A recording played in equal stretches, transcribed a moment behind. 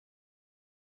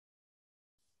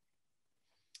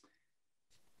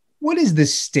What is the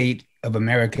state of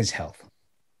America's health?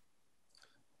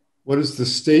 What is the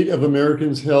state of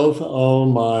Americans' health? Oh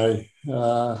my.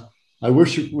 I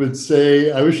wish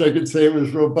I wish I could say it was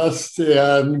robust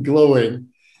and glowing.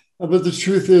 But the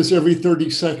truth is, every 30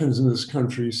 seconds in this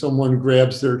country, someone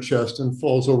grabs their chest and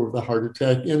falls over with a heart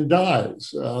attack and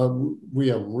dies. We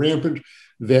have rampant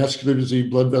vascular disease,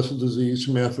 blood vessel disease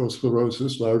from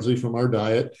atherosclerosis, largely from our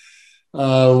diet.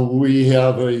 We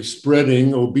have a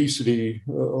spreading obesity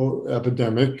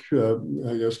epidemic,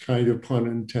 I guess, kind of pun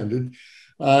intended.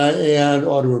 And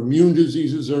autoimmune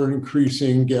diseases are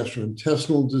increasing.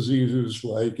 Gastrointestinal diseases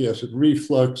like acid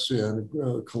reflux and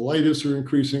colitis are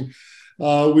increasing.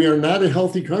 We are not a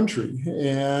healthy country,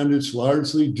 and it's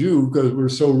largely due because we're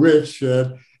so rich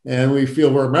and we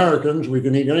feel we're Americans, we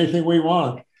can eat anything we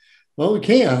want. Well, we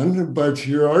can, but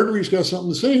your arteries got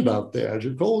something to say about that.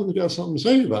 Your colon's got something to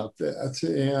say about that.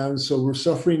 And so we're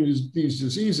suffering these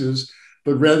diseases,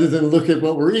 but rather than look at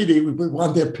what we're eating, we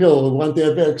want that pill, we want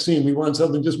that vaccine, we want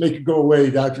something, just make it go away,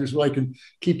 doctors, so I can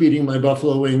keep eating my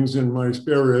buffalo wings and my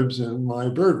spare ribs and my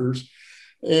burgers.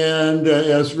 And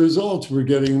as a result, we're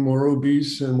getting more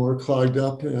obese and more clogged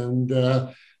up, and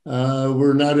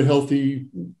we're not a healthy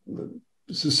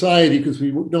society because we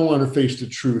don't want to face the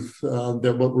truth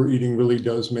that what we're eating really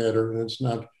does matter, and it's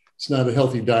not a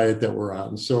healthy diet that we're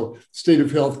on. So, state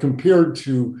of health compared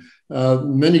to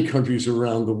many countries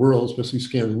around the world, especially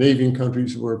Scandinavian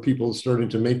countries where people are starting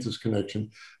to make this connection,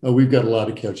 we've got a lot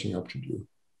of catching up to do.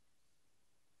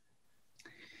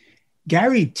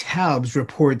 Gary Taubes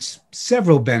reports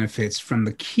several benefits from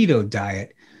the keto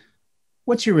diet.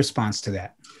 What's your response to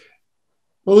that?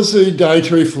 Well, this is a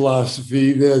dietary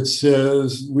philosophy that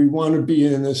says we want to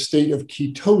be in a state of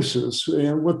ketosis.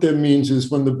 And what that means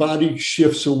is when the body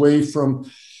shifts away from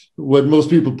what most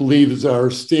people believe is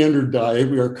our standard diet,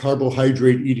 we are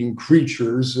carbohydrate eating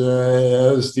creatures,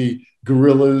 as the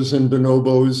gorillas and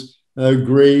bonobos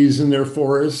graze in their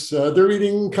forests. They're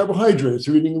eating carbohydrates,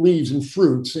 they're eating leaves and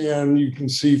fruits. And you can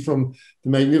see from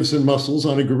the magnificent muscles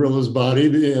on a gorilla's body,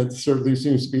 it certainly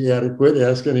seems to be adequate.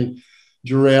 Ask any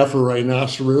giraffe or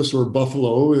rhinoceros or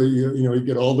buffalo, you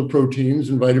get all the proteins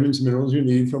and vitamins and minerals you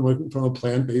need from a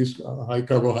plant-based high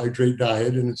carbohydrate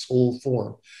diet in its whole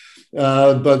form.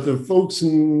 But the folks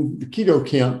in the keto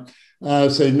camp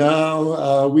say,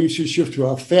 no, we should shift to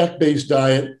a fat-based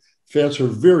diet. Fats are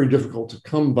very difficult to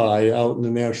come by out in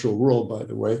the natural world, by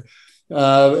the way.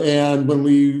 And when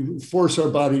we force our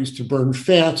bodies to burn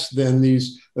fats, then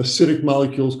these acidic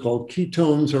molecules called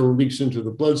ketones are released into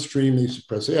the bloodstream. They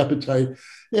suppress appetite,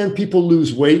 and people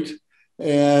lose weight.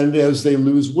 And as they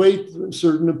lose weight,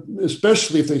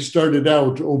 especially if they started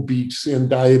out obese and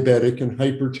diabetic and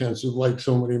hypertensive, like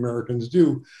so many Americans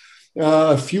do,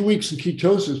 a few weeks in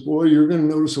ketosis, boy, you're going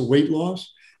to notice a weight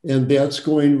loss. And that's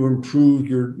going to improve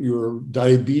your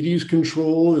diabetes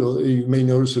control. You may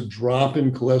notice a drop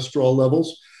in cholesterol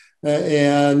levels.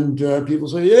 And people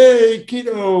say, hey,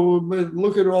 keto,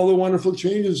 look at all the wonderful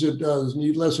changes it does.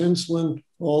 Need less insulin,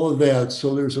 all of that.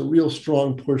 So there's a real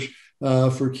strong push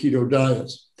for keto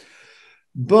diets.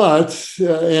 But,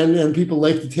 and people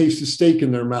like to taste the steak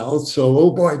in their mouth. So,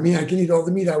 oh boy, me, I can eat all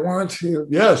the meat I want.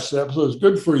 Yes, absolutely, it's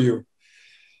good for you.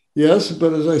 Yes,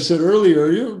 but as I said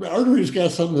earlier, your arteries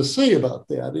got something to say about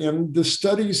that. And the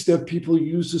studies that people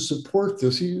use to support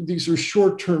this, these are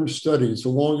short-term studies. The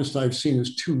longest I've seen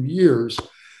is 2 years,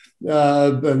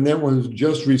 and that one's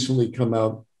just recently come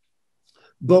out.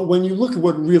 But when you look at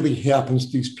what really happens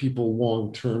to these people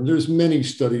long-term, there's many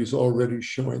studies already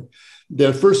showing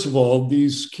that, first of all,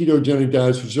 these ketogenic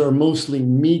diets, which are mostly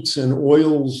meats and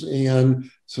oils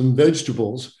and some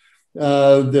vegetables,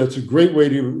 that's a great way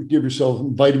to give yourself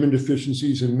vitamin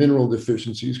deficiencies and mineral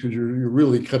deficiencies because you're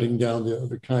really cutting down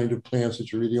the kind of plants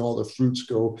that you're eating. All the fruits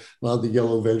go, a lot of the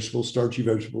yellow vegetables, starchy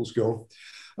vegetables go.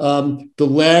 The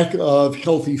lack of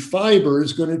healthy fiber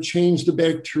is going to change the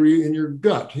bacteria in your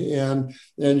gut, and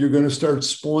you're going to start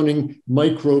spawning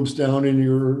microbes down in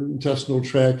your intestinal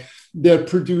tract that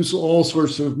produce all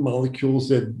sorts of molecules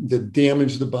that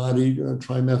damage the body,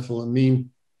 trimethylamine,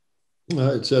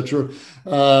 etc.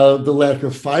 The lack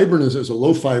of fiberness is a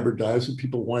low fiber diet, so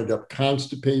people wind up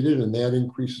constipated, and that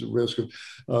increases the risk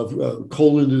of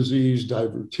colon disease,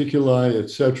 diverticuli,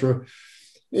 etc.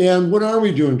 And what are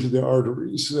we doing to the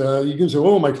arteries? You can say,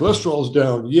 oh, my cholesterol's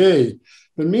down, yay.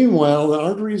 But meanwhile, the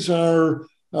arteries are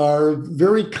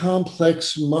very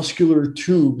complex muscular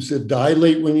tubes that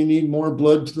dilate when you need more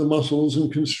blood to the muscles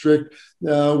and constrict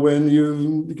when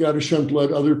you've got to shunt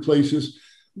blood other places.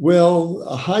 Well,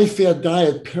 a high-fat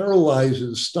diet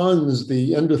paralyzes, stuns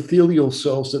the endothelial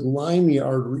cells that line the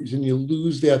arteries, and you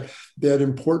lose that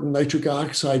important nitric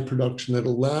oxide production that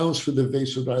allows for the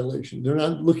vasodilation. They're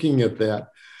not looking at that.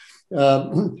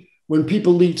 When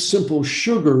people eat simple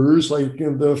sugars like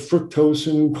the fructose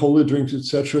and cola drinks, et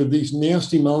cetera, these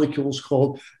nasty molecules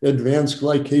called advanced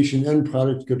glycation end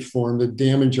products get formed that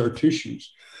damage our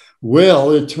tissues.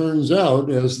 Well, it turns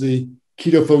out, as the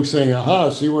keto folks saying, aha,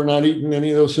 see, we're not eating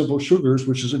any of those simple sugars,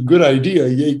 which is a good idea.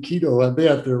 Yay, keto, I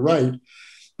bet they're right.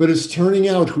 But it's turning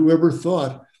out, whoever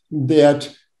thought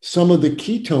that some of the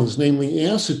ketones, namely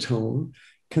acetone,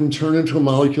 can turn into a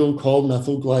molecule called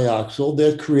methyl glyoxyl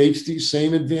that creates these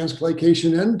same advanced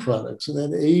glycation end products, and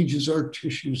that ages our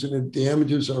tissues and it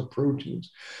damages our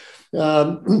proteins.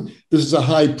 This is a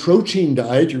high protein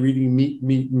diet. You're eating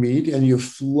meat, and you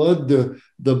flood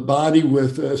the body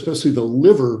with, especially the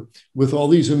liver, with all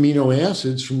these amino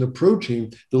acids from the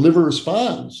protein. The liver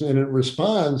responds, and it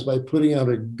responds by putting out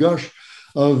a gush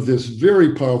of this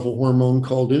very powerful hormone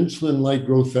called insulin-like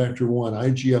growth factor 1,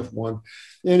 IGF-1.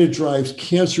 And it drives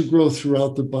cancer growth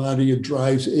throughout the body. It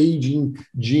drives aging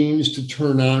genes to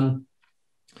turn on.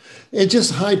 And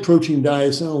just high protein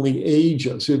diets not only age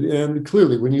us, and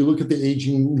clearly when you look at the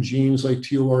aging genes like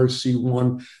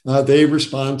TORC1, they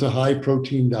respond to high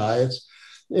protein diets.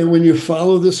 And when you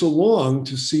follow this along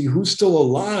to see who's still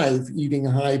alive eating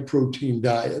high protein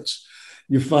diets,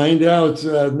 you find out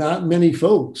not many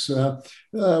folks.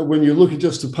 When you look at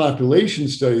just the population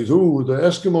studies, the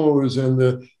Eskimos and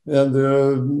the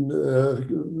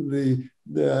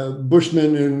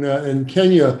Bushmen in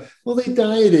Kenya, well, they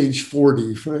die at age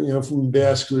 40 from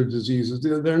vascular diseases.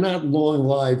 They're not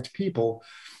long-lived people.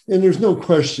 And there's no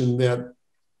question that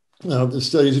the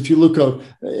studies, if you look up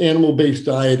animal-based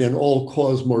diet and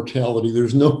all-cause mortality,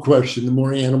 there's no question the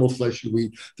more animal flesh you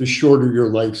eat, the shorter your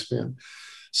lifespan.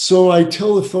 So I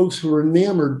tell the folks who are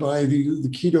enamored by the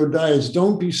keto diets,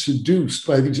 don't be seduced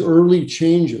by these early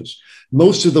changes.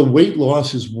 Most of the weight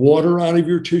loss is water out of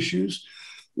your tissues.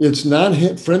 It's not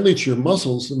friendly to your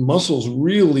muscles. The muscles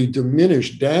really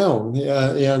diminish down,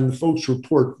 and folks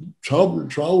report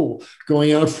trouble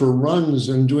going out for runs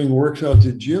and doing workouts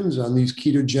at gyms on these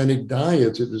ketogenic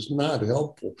diets. It is not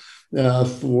helpful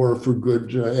for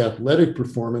good athletic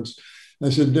performance. I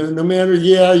said, no matter,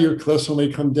 your cholesterol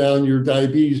may come down, your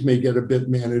diabetes may get a bit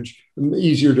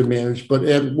easier to manage, but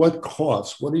at what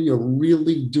cost? What are you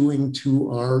really doing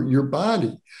to your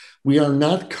body? We are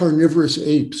not carnivorous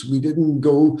apes. We didn't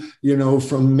go,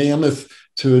 from mammoth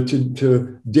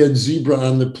to dead zebra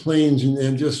on the plains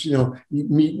and just,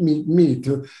 eat meat.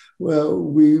 Well,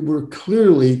 we were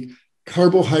clearly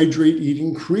carbohydrate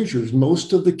eating creatures.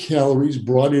 Most of the calories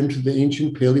brought into the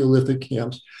ancient Paleolithic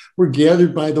camps were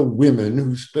gathered by the women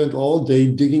who spent all day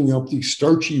digging up these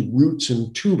starchy roots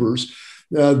and tubers.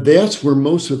 That's where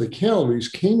most of the calories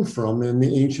came from in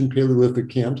the ancient Paleolithic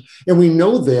camps. And we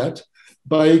know that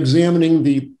by examining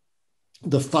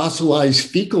the fossilized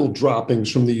fecal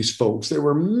droppings from these folks. They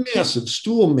were massive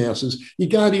stool masses. You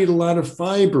got to eat a lot of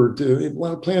fiber, a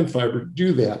lot of plant fiber to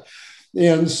do that.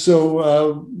 And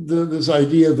so this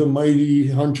idea of the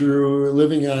mighty hunter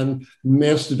living on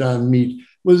mastodon meat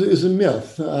is a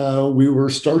myth. We were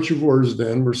starchivores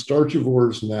then, we're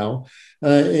starchivores now.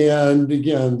 And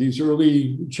again, these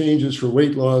early changes for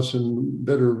weight loss and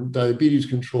better diabetes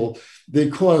control, they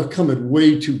come at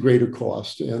way too great a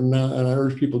cost. And I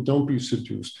urge people, don't be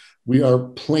seduced. We are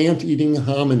plant-eating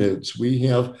hominids. We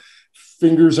have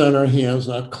fingers on our hands,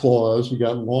 not claws. We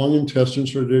got long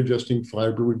intestines for digesting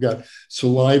fiber. We've got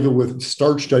saliva with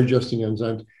starch digesting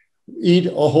enzymes. Eat a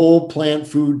whole plant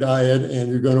food diet, and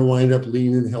you're going to wind up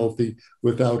lean and healthy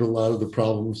without a lot of the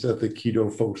problems that the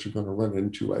keto folks are going to run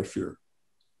into, I fear.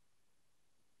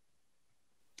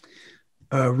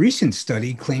 A recent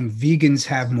study claimed vegans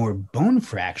have more bone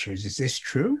fractures. Is this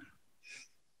true?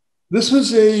 This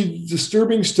was a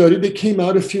disturbing study that came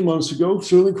out a few months ago,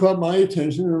 certainly caught my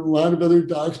attention and a lot of other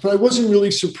docs, but I wasn't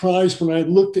really surprised when I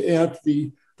looked at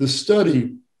the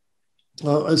study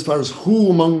as far as who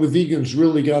among the vegans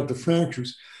really got the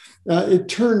fractures. It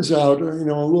turns out, a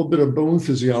little bit of bone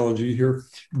physiology here.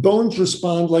 Bones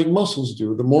respond like muscles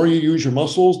do. The more you use your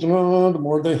muscles, the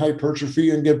more they hypertrophy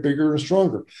and get bigger and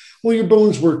stronger. Well, your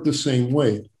bones work the same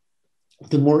way.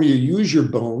 The more you use your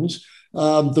bones,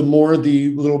 the more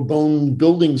the little bone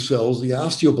building cells, the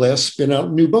osteoblasts, spin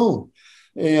out new bone.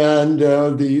 And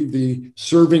the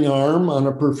serving arm on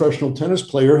a professional tennis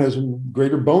player has a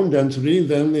greater bone density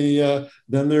than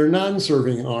their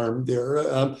non-serving arm.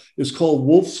 It's called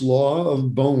Wolff's law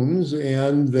of bones,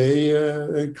 and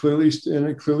it clearly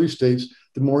states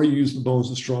the more you use the bones,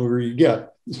 the stronger you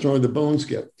get, the stronger the bones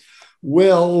get.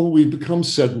 Well, we become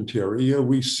sedentary.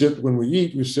 We sit when we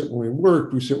eat, we sit when we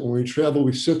work, we sit when we travel,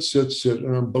 we sit,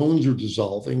 and our bones are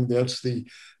dissolving. That's the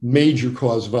major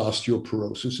cause of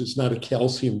osteoporosis. It's not a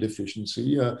calcium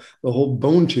deficiency. The whole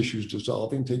bone tissue is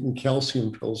dissolving. Taking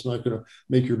calcium pills is not going to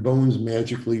make your bones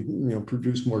magically,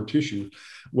 produce more tissue.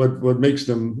 What makes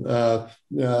them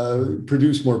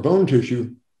produce more bone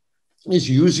tissue is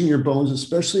using your bones,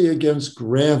 especially against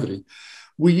gravity.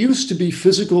 We used to be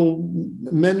physical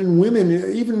men and women,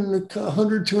 even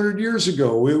 100, 200 years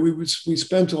ago. We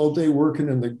spent all day working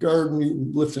in the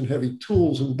garden, lifting heavy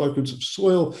tools and buckets of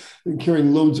soil, and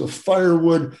carrying loads of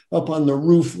firewood up on the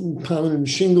roof, pounding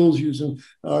shingles,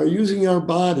 using our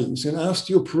bodies. And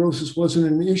osteoporosis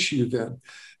wasn't an issue then.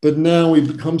 But now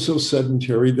we've become so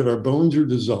sedentary that our bones are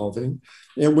dissolving.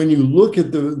 And when you look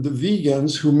at the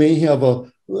vegans who may have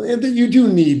and that you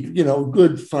do need,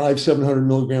 good 500-700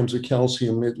 milligrams of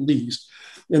calcium at least.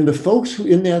 And the folks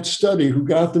in that study who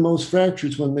got the most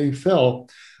fractures when they fell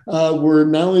were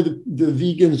not only the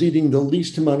vegans eating the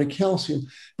least amount of calcium,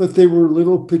 but they were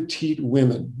little petite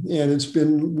women. And it's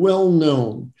been well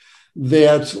known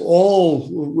that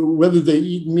whether they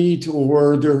eat meat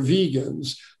or they're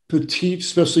vegans, petite,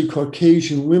 especially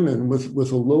Caucasian women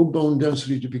with a low bone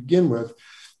density to begin with,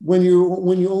 when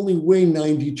you only weigh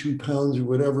 92 pounds or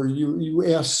whatever,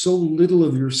 you ask so little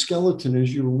of your skeleton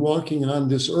as you're walking on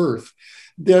this earth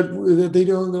that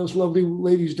those lovely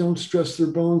ladies don't stress their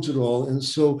bones at all. And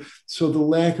so the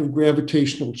lack of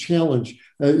gravitational challenge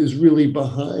is really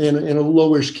behind, and a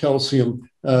lowish calcium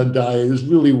diet is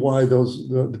really why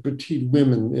the petite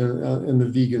women in the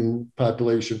vegan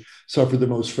population suffer the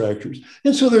most fractures.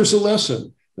 And so there's a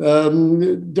lesson.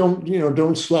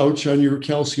 Don't slouch on your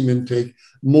calcium intake.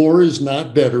 More is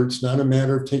not better. It's not a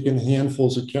matter of taking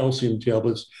handfuls of calcium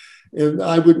tablets. And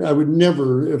I would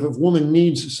never, if a woman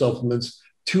needs supplements,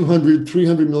 200,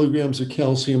 300 milligrams of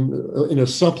calcium in a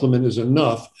supplement is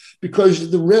enough, because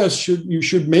the rest you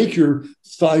should make your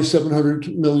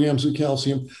 700 milligrams of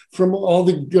calcium from all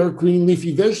the dark green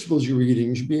leafy vegetables you're eating.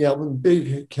 You should be having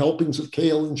big helpings of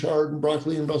kale and chard and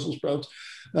broccoli and Brussels sprouts.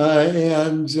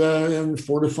 And calcium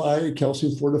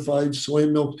fortified soy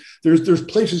milk. There's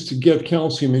places to get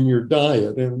calcium in your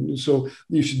diet, and so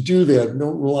you should do that.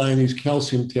 Don't rely on these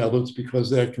calcium tablets, because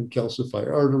that can calcify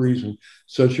arteries and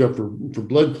set you up for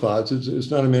blood clots.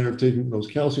 It's not a matter of taking those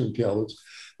calcium tablets,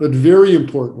 but very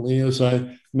importantly, as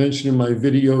I mentioned in my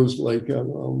videos, like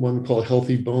one called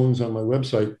Healthy Bones on my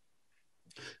website,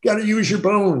 got to use your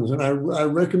bones. And I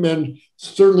recommend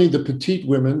certainly the petite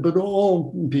women, but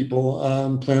all people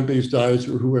on plant-based diets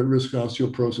or who are at risk of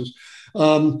osteoporosis,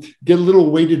 get a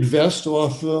little weighted vest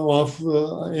off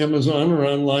Amazon or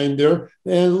online there,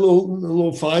 and a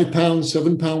little 5-pound,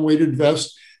 7-pound weighted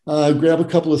vest. Grab a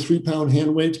couple of 3-pound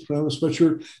hand weights, put on a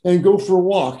sweatshirt, and go for a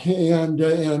walk. And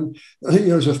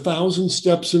there's 1,000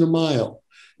 steps in a mile.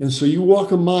 And so you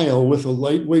walk a mile with a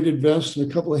light-weighted vest and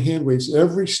a couple of hand weights.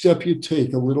 Every step you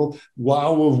take, a little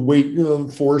wow of weight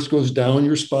force goes down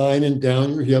your spine and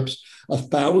down your hips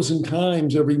 1,000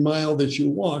 times every mile that you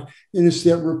walk. And it's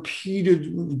that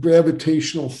repeated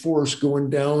gravitational force going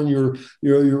down your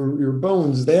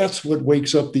bones. That's what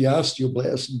wakes up the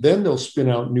osteoblasts. Then they'll spin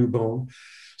out new bone.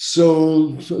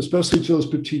 So especially to those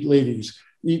petite ladies,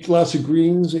 eat lots of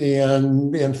greens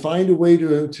and find a way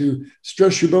to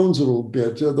stretch your bones a little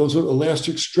bit. Those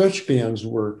elastic stretch bands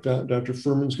work. Dr.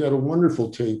 Furman's got a wonderful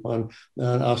tape on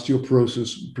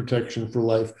osteoporosis protection for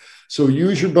life. So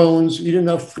use your bones, eat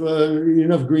enough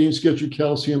greens, get your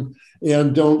calcium,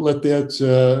 and don't let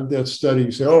that study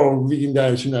say, oh, vegan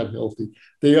diets are not healthy.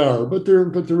 They are, but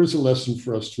there is a lesson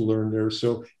for us to learn there.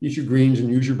 So eat your greens and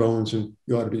use your bones, and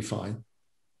you ought to be fine.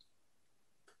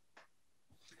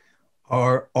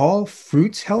 Are all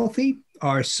fruits healthy?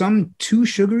 Are some too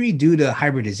sugary due to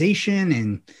hybridization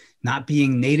and not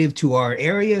being native to our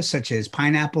area, such as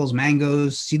pineapples,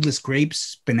 mangoes, seedless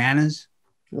grapes, bananas?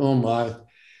 Oh my.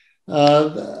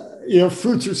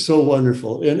 Fruits are so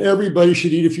wonderful, and everybody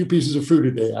should eat a few pieces of fruit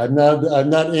a day. I'm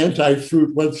not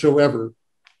anti-fruit whatsoever,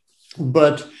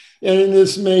 and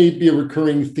this may be a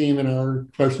recurring theme in our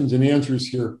questions and answers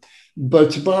here.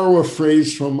 But to borrow a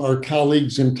phrase from our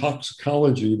colleagues in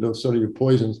toxicology, the study of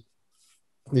poisons,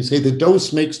 they say the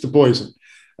dose makes the poison.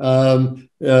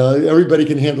 Everybody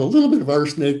can handle a little bit of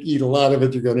arsenic, eat a lot of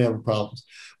it, you're going to have problems.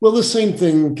 Well, the same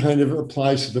thing kind of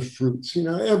applies to the fruits. I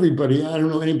don't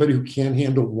know anybody who can't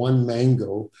handle one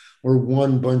mango or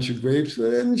one bunch of grapes.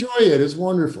 Enjoy it. It's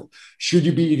wonderful. Should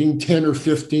you be eating 10 or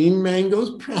 15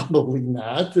 mangoes? Probably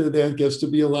not. That gets to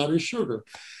be a lot of sugar.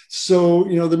 So,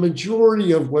 the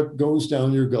majority of what goes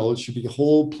down your gullet should be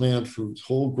whole plant foods,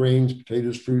 whole grains,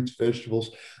 potatoes, fruits, vegetables,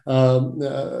 and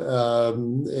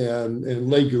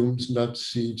legumes, nuts,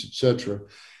 seeds, etc.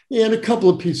 And a couple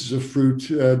of pieces of fruit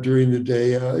during the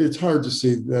day. It's hard to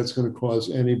say that's going to cause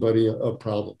anybody a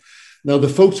problem. Now, the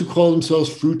folks who call themselves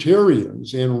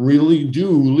fruitarians and really do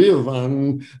live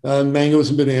on mangoes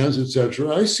and bananas,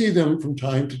 etc., I see them from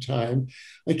time to time.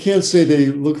 I can't say they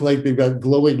look like they've got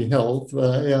glowing health.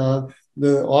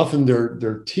 Often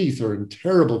their teeth are in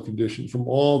terrible condition from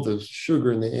all the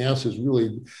sugar and the acids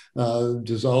really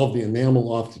dissolve the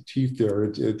enamel off the teeth there.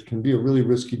 It can be a really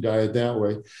risky diet that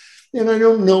way. And I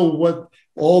don't know what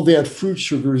all that fruit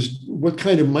sugar is, what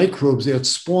kind of microbes that's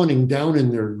spawning down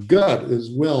in their gut as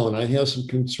well. And I have some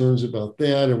concerns about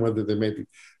that and whether they may be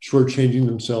shortchanging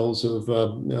themselves of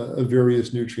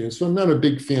various nutrients. So I'm not a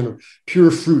big fan of pure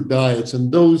fruit diets.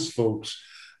 And those folks,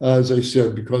 as I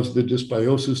said, because of the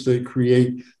dysbiosis they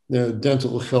create,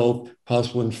 dental health,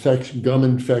 possible gum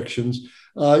infections.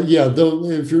 Though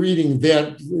if you're eating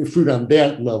that fruit on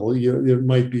that level, it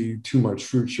might be too much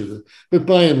fruit sugar. But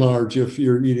by and large, if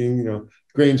you're eating,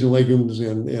 grains and legumes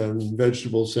and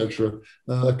vegetables, etc.,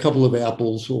 a couple of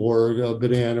apples or a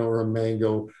banana or a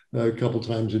mango a couple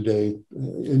times a day,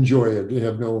 enjoy it. You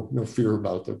have no fear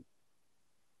about them.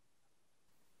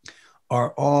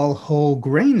 Are all whole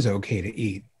grains okay to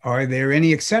eat? Are there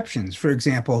any exceptions? For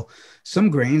example, some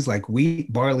grains like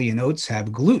wheat, barley, and oats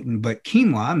have gluten, but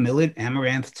quinoa, millet,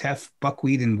 amaranth, teff,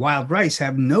 buckwheat, and wild rice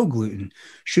have no gluten.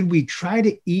 Should we try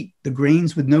to eat the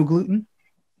grains with no gluten?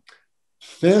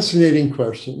 Fascinating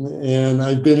question. And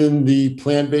I've been in the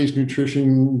plant-based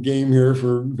nutrition game here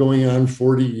for going on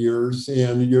 40 years.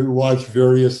 And you watch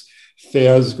various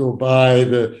fads go by,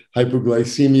 the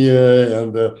hypoglycemia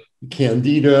and the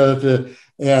candida,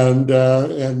 and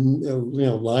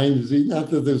Lyme disease.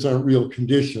 Not that those aren't real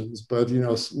conditions, but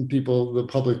some people, the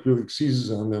public really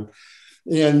seizes on them.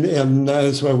 And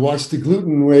so I watched the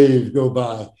gluten wave go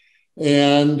by.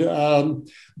 And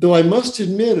though I must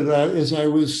admit, as I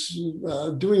was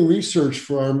doing research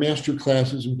for our master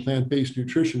classes in plant-based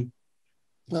nutrition,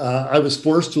 I was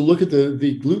forced to look at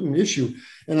the gluten issue.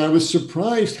 And I was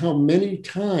surprised how many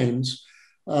times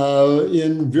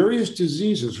in various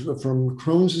diseases, from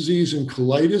Crohn's disease and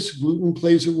colitis, gluten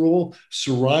plays a role.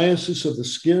 Psoriasis of the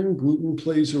skin, gluten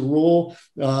plays a role.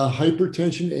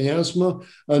 Hypertension, asthma,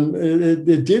 and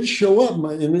it did show up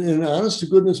in honest to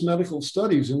goodness medical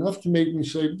studies, enough to make me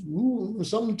say, there's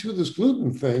something to this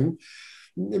gluten thing.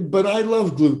 But I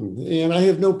love gluten and I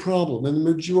have no problem. And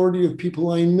the majority of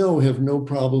people I know have no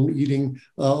problem eating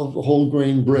whole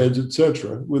grain breads,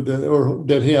 etc., or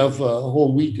that have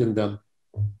whole wheat in them.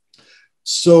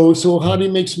 So how do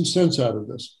you make some sense out of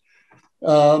this?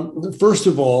 First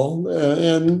of all,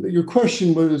 and your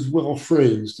question was well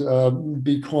phrased,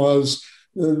 because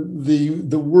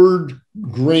the word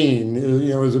grain,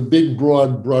 is a big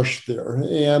broad brush there.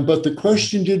 But the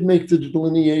question did make the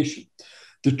delineation.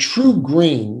 The true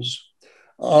grains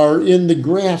are in the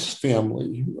grass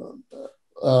family: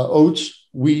 oats,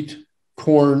 wheat,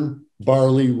 corn,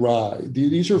 barley, rye.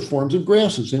 These are forms of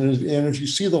grasses. And if you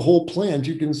see the whole plant,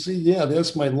 you can see,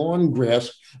 that's my lawn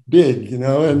grass big,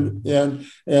 and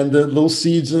the little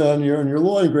seeds on your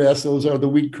lawn grass, those are the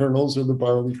wheat kernels or the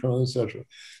barley kernels, etc.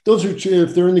 Those are,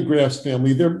 if they're in the grass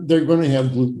family, they're going to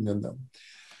have gluten in them.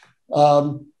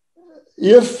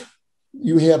 If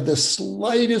you have the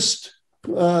slightest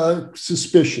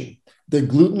suspicion that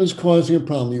gluten is causing a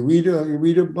problem, you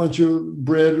eat a bunch of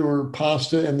bread or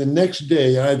pasta, and the next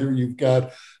day either you've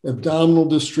got abdominal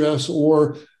distress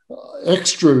or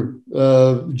extra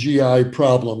GI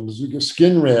problems,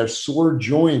 skin rash, sore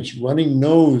joints, running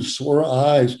nose, sore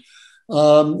eyes.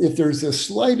 If there's the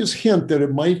slightest hint that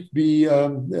it might be a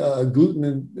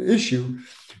gluten issue,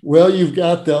 well, you've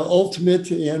got the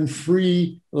ultimate and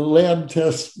free lab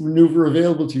test maneuver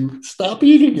available to you. Stop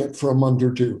eating it for a month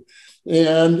or two.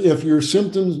 And if your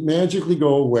symptoms magically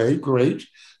go away, great.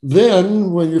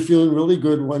 Then when you're feeling really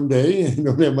good one day and you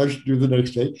don't have much to do the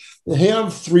next day,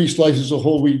 have 3 slices of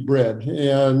whole wheat bread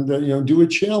and do a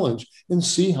challenge and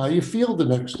see how you feel the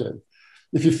next day.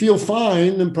 If you feel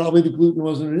fine, then probably the gluten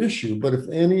wasn't an issue. But if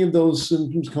any of those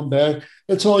symptoms come back,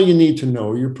 that's all you need to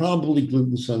know. You're probably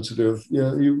gluten sensitive.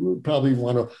 You probably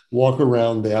want to walk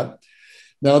around that.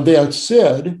 Now, that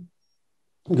said,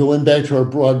 going back to our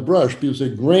broad brush, people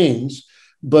say grains,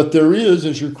 but there is,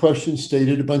 as your question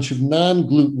stated, a bunch of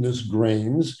non-glutinous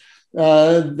grains.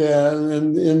 And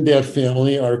in that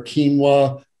family are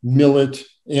quinoa, millet,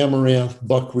 amaranth,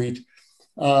 buckwheat.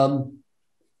 And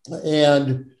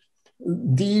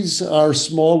these are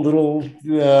small little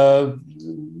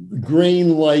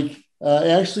grain-like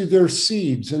Actually, they're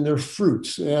seeds and they're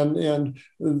fruits. And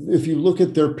if you look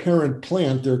at their parent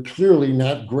plant, they're clearly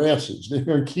not grasses.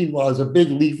 Quinoa is a big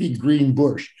leafy green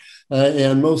bush.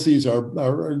 And most of these are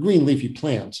green leafy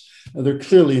plants. They're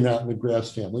clearly not in the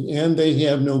grass family, and they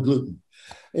have no gluten.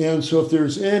 And so if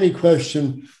there's any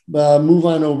question, move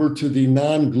on over to the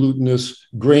non-glutinous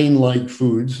grain-like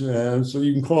foods. And so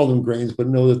you can call them grains, but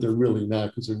know that they're really not,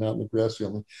 because they're not in the grass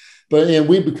family. And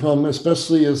we become,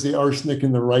 especially as the arsenic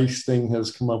and the rice thing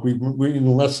has come up, we're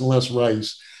eating less and less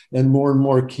rice and more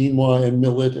quinoa and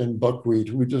millet and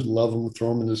buckwheat. We just love them,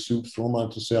 throw them in the soup, throw them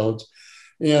onto salads.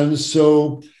 And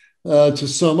so to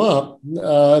sum up,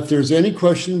 if there's any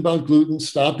question about gluten,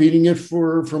 stop eating it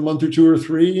for a month or 2 or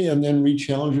 3, and then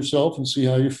re-challenge yourself and see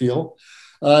how you feel.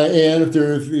 And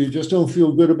if you just don't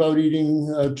feel good about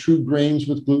eating true grains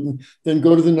with gluten, then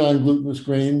go to the non-glutinous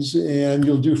grains, and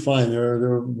you'll do fine.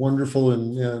 They're wonderful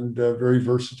and very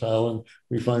versatile, and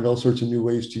we find all sorts of new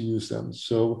ways to use them.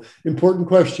 So important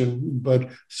question, but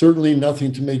certainly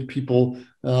nothing to make people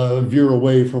veer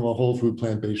away from a whole food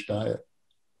plant-based diet.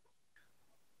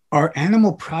 Are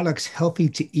animal products healthy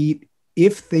to eat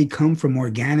if they come from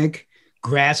organic,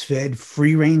 grass-fed,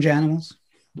 free-range animals?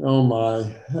 Oh my,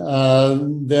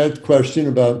 that question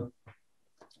about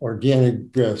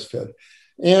organic grass-fed.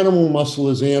 Animal muscle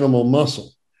is animal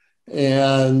muscle.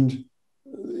 And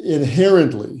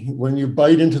inherently, when you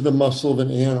bite into the muscle of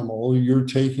an animal, you're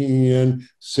taking in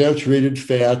saturated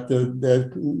fat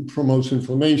that promotes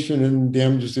inflammation and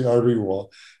damages the artery wall.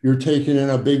 You're taking in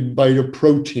a big bite of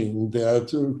protein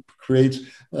that creates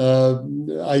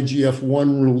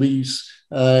IGF-1 release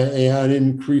and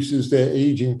increases the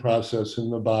aging process in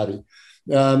the body.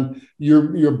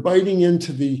 You're biting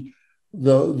into the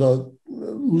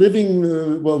living,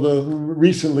 the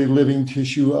recently living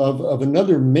tissue of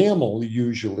another mammal,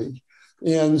 usually.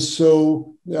 And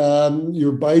so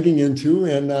you're biting into,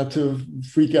 and not to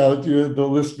freak out the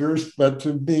listeners, but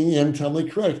to being anatomically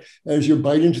correct, as you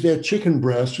bite into that chicken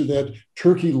breast or that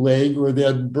turkey leg or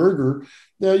that burger,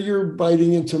 now you're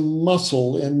biting into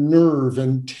muscle and nerve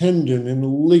and tendon and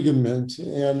ligament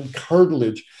and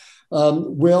cartilage.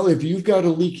 Well, if you've got a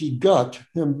leaky gut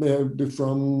from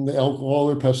alcohol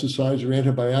or pesticides or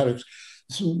antibiotics,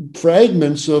 some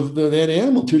fragments of that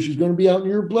animal tissue is going to be out in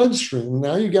your bloodstream.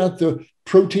 Now you got the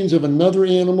proteins of another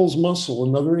animal's muscle,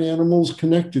 another animal's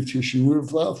connective tissue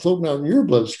floating out in your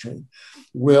bloodstream.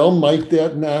 Well, might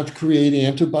that not create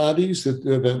antibodies that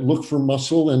look for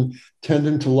muscle and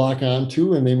tendon to lock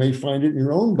onto, and they may find it in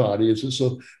your own body?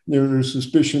 So there's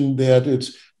suspicion that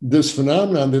it's this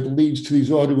phenomenon that leads to these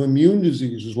autoimmune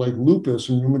diseases like lupus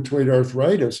and rheumatoid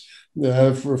arthritis.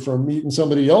 From eating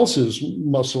somebody else's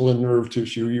muscle and nerve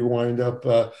tissue, you wind up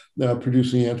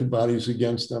producing antibodies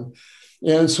against them.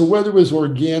 And so whether it was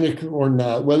organic or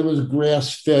not, whether it was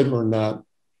grass-fed or not,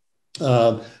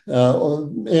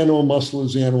 animal muscle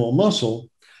is animal muscle.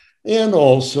 And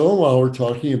also, while we're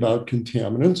talking about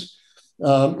contaminants,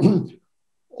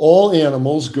 all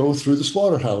animals go through the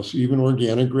slaughterhouse, even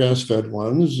organic grass-fed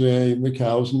ones, the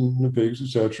cows and the pigs,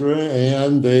 etc.,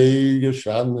 and they get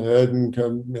shot in the head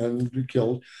and be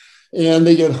killed. And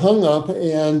they get hung up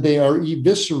and they are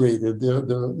eviscerated.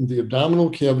 The abdominal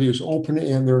cavity is open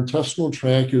and their intestinal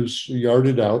tract is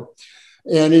yarded out.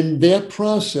 And in that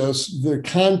process, the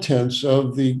contents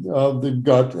of the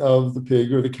gut of the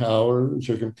pig or the cow or the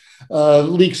chicken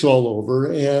leaks all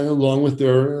over, and along with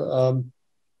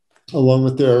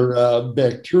their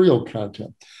bacterial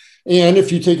content. And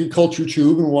if you take a culture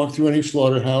tube and walk through any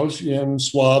slaughterhouse and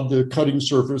swab the cutting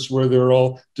surface where they're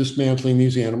all dismantling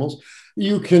these animals,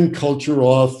 you can culture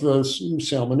off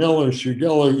salmonella,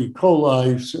 shigella, E.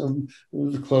 coli,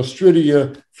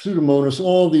 Clostridia, Pseudomonas,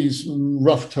 all these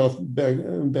rough, tough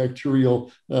bacterial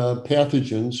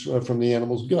pathogens from the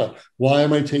animal's gut. Why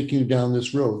am I taking you down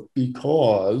this road?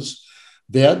 Because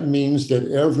that means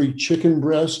that every chicken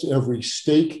breast, every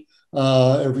steak,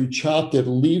 every chop that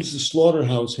leaves the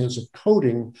slaughterhouse has a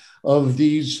coating of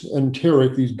these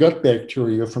enteric, these gut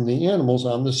bacteria from the animals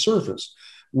on the surface.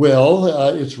 Well,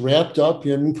 it's wrapped up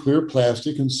in clear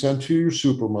plastic and sent to your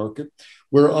supermarket,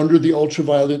 where under the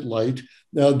ultraviolet light,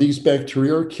 these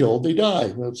bacteria are killed, they die.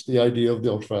 That's the idea of the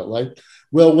ultraviolet light.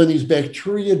 Well, when these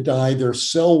bacteria die, their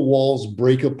cell walls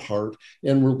break apart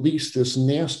and release this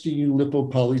nasty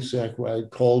lipopolysaccharide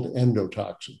called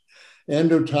endotoxin.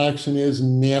 Endotoxin is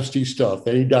nasty stuff.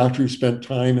 Any doctor who spent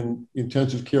time in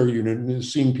intensive care unit and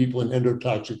has seen people in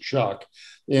endotoxic shock,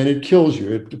 and it kills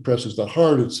you. It depresses the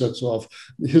heart. It sets off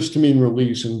histamine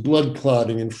release and blood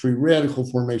clotting and free radical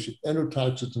formation.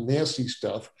 Endotoxin is nasty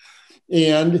stuff.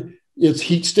 And it's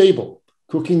heat stable.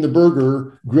 Cooking the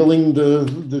burger, grilling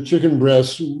the chicken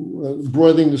breast,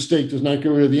 broiling the steak does not get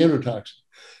rid of the endotoxin.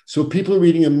 So people are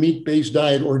eating a meat-based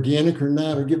diet, organic or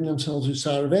not, are giving themselves a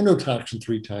shot of endotoxin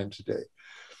 3 times a day.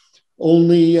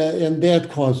 Only, and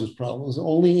that causes problems.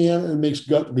 Only, and it makes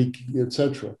gut leak,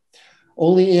 etc.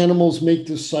 Only animals make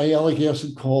this sialic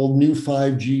acid called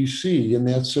nu-5-GC, and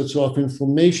that sets off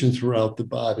inflammation throughout the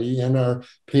body. And our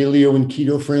paleo and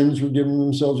keto friends were giving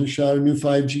themselves a shot of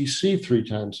nu-5-GC 3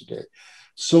 times a day.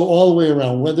 So all the way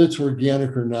around, whether it's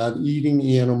organic or not, eating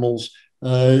animals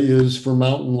is for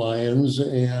mountain lions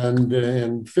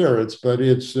and ferrets, but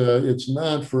it's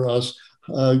not for us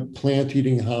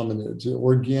plant-eating hominids,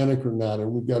 organic or not.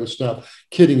 And we've got to stop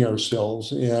kidding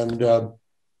ourselves. And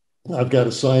I've got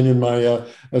a sign in my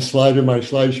a slide in my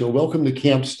slideshow. Welcome to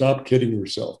camp. Stop kidding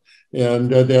yourself.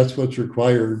 And that's what's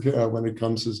required when it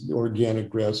comes to organic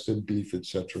grass-fed beef,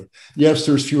 etc. Yes,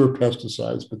 there's fewer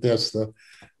pesticides, but that's the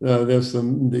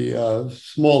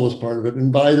smallest part of it.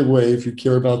 And by the way, if you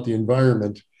care about the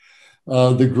environment,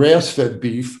 the grass-fed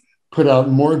beef put out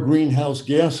more greenhouse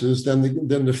gases than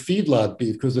the feedlot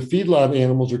beef, because the feedlot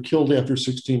animals are killed after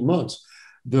 16 months.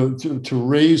 To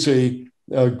raise a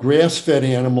grass-fed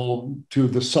animal to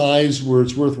the size where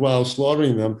it's worthwhile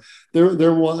slaughtering them,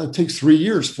 it takes 3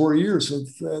 years, 4 years. So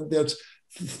that's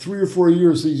 3 or 4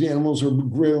 years. These animals are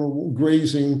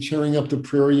grazing, tearing up the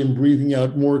prairie and breathing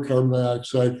out more carbon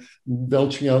dioxide,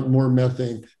 belching out more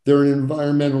methane. They're an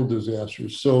environmental disaster.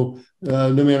 So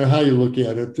no matter how you look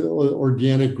at it,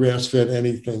 organic, grass-fed,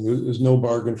 anything is no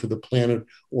bargain for the planet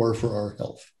or for our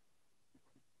health.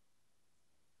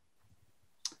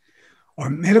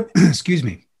 Excuse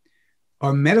me.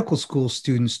 Are medical school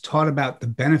students taught about the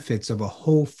benefits of a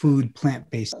whole food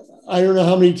plant-based? I don't know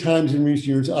how many times in recent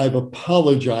years I've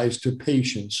apologized to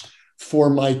patients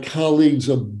for my colleagues'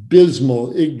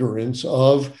 abysmal ignorance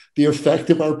of the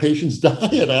effect of our patients'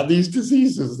 diet on these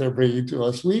diseases they're bringing to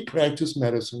us. We practice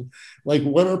medicine like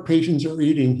what our patients are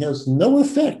eating has no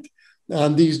effect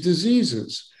on these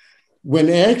diseases,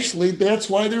 when actually that's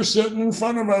why they're sitting in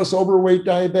front of us, overweight,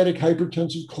 diabetic,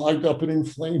 hypertensive, clogged up and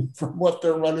inflamed from what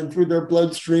they're running through their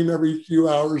bloodstream every few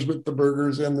hours with the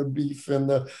burgers and the beef and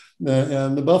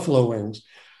the buffalo wings.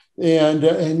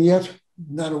 And yet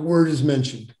not a word is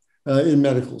mentioned in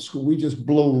medical school. We just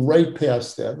blow right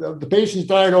past that. The patient's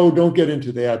diet, don't get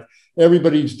into that.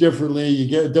 Everybody eats differently.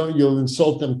 You'll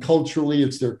insult them culturally.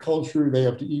 It's their culture. They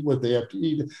have to eat what they have to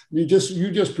eat. You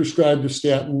just prescribe the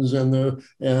statins and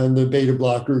the beta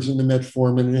blockers and the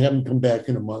metformin and have them come back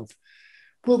in a month.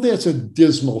 Well, that's a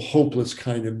dismal, hopeless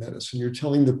kind of medicine. You're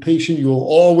telling the patient you will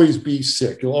always be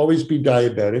sick. You'll always be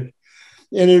diabetic.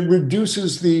 And it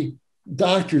reduces the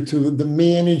doctor to the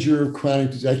manager of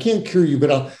chronic disease. I can't cure you,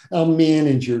 but I'll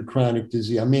manage your chronic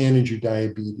disease. I'll manage your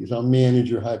diabetes. I'll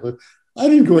manage your high blood. I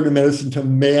didn't go into medicine to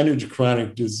manage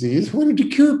chronic disease. I wanted to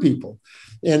cure people.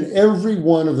 And every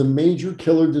one of the major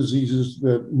killer diseases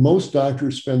that most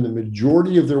doctors spend the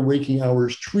majority of their waking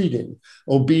hours treating,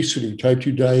 obesity, type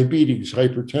 2 diabetes,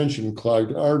 hypertension,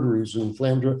 clogged arteries,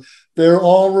 inflammatory, they're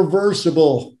all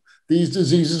reversible. These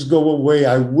diseases go away.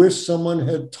 I wish someone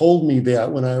had told me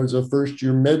that when I was a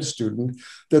first-year med student,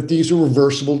 that these are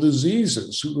reversible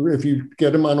diseases. If you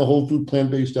get them on a whole food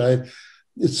plant-based diet,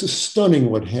 it's stunning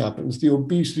what happens. The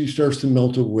obesity starts to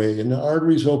melt away and the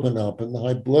arteries open up and the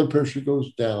high blood pressure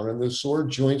goes down and the sore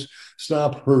joints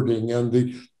stop hurting and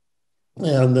the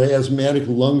asthmatic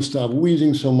lungs stop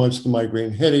wheezing so much, the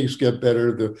migraine headaches get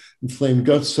better, the inflamed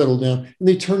guts settle down, and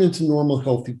they turn into normal,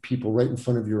 healthy people right in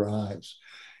front of your eyes.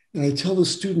 And I tell the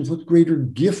students, what greater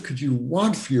gift could you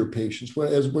want for your patients?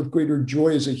 What greater joy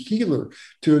as a healer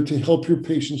to help your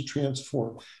patients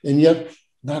transform? And yet,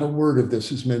 not a word of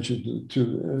this is mentioned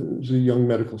to the young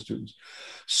medical students.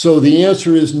 So the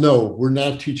answer is no. We're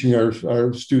not teaching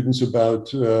our students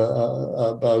about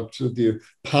the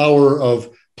power of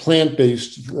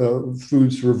plant-based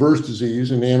foods to reverse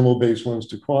disease and animal-based ones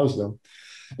to cause them.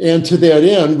 And to that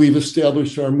end, we've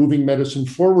established our Moving Medicine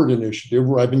Forward initiative,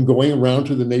 where I've been going around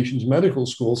to the nation's medical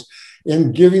schools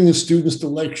and giving the students the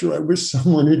lecture I wish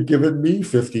someone had given me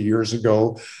 50 years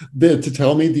ago, that to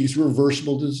tell me these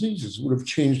reversible diseases would have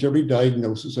changed every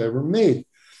diagnosis I ever made.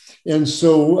 And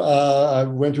so I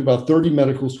went to about 30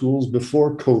 medical schools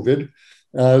before COVID.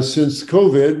 Since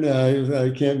COVID,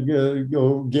 I can't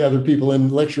go gather people in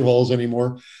lecture halls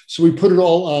anymore. So we put it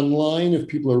all online. If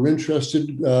people are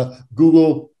interested,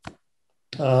 Google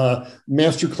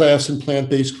Masterclass in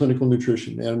Plant-Based Clinical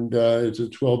Nutrition. And it's a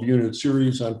 12-unit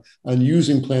series on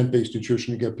using plant-based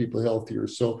nutrition to get people healthier.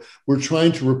 So we're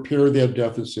trying to repair that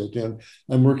deficit. And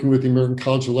I'm working with the American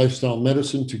College of Lifestyle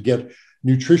Medicine to get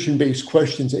nutrition-based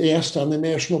questions asked on the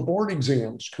national board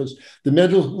exams, because the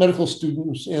medical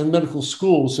students and medical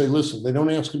schools say, listen, they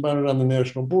don't ask about it on the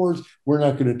national boards, we're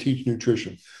not going to teach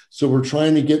nutrition. So we're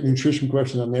trying to get nutrition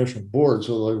questions on national boards,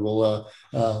 so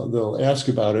they'll ask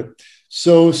about it.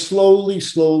 So slowly,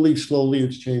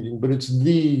 it's changing, but it's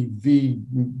the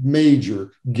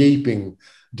major gaping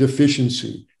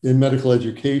deficiency in medical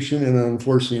education and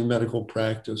unfortunately in medical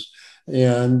practice.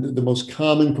 And the most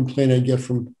common complaint I get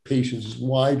from patients is,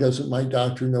 why doesn't my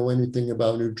doctor know anything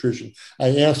about nutrition?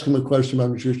 I asked him a question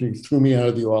about nutrition, he threw me out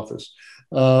of the office.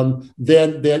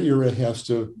 That era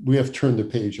we have to turn the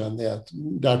page on that.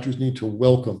 Doctors need to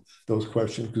welcome those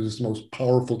questions because it's the most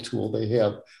powerful tool they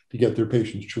have to get their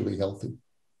patients truly healthy.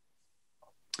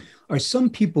 Are some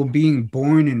people being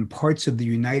born in parts of the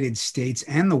United States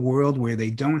and the world where they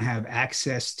don't have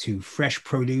access to fresh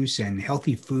produce and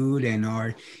healthy food and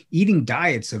are eating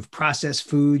diets of processed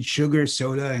food, sugar,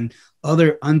 soda, and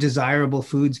other undesirable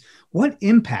foods? What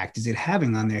impact is it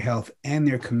having on their health and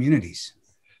their communities?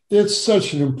 It's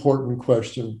such an important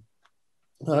question.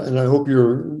 And I hope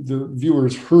the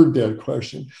viewers heard that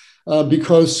question,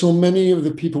 because so many of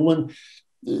the people,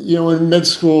 in med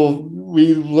school,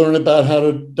 we learn about how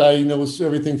to diagnose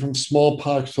everything from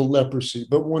smallpox to leprosy.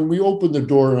 But when we open the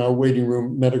door in our waiting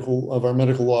room of our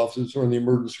medical offices or in the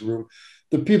emergency room,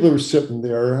 the people who are sitting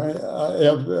there,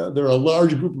 there are a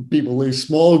large group of people, a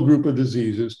small group of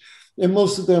diseases, and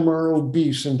most of them are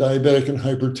obese and diabetic and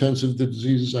hypertensive, the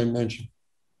diseases I mentioned.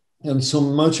 And so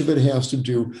much of it has to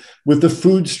do with the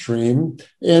food stream,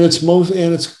 and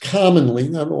it's commonly,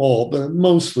 not all, but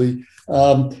mostly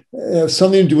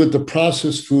something to do with the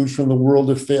processed food from the world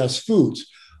of fast foods.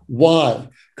 Why?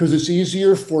 Because it's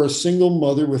easier for a single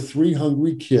mother with 3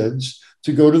 hungry kids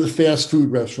to go to the fast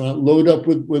food restaurant, load up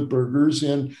with burgers,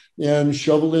 and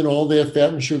shovel in all that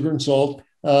fat and sugar and salt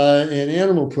and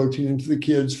animal protein into the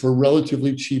kids for a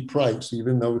relatively cheap price,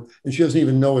 and she doesn't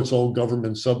even know it's all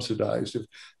government subsidized. If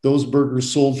those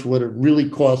burgers sold for what it really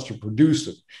costs to produce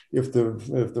it, if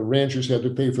the ranchers had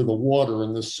to pay for the water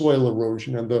and the soil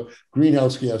erosion and the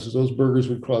greenhouse gases, those burgers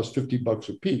would cost $50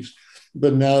 a piece.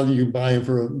 But now you can buy them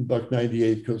for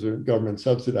 $1.98 because they're government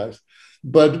subsidized.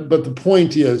 But the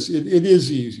point is, it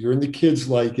is easier, and the kids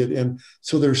like it, and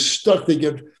so they're stuck. They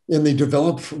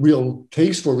develop real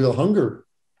taste for real hunger.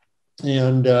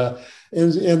 And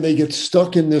they get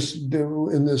stuck in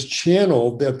this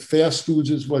channel that fast foods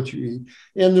is what you eat,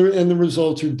 and the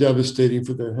results are devastating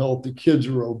for their health. The kids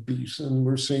are obese, and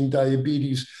we're seeing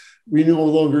diabetes. We no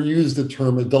longer use the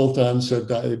term adult onset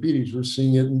diabetes. We're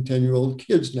seeing it in 10-year-old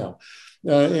kids now,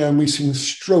 and we've seen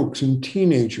strokes in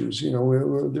teenagers.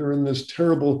 They're in this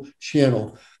terrible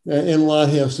channel, and a lot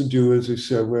has to do, as I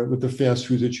said, with the fast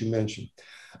foods that you mentioned.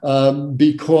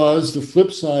 Because the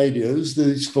flip side is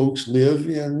these folks live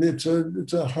in, it's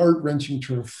a heart-wrenching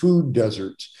term, food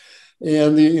deserts.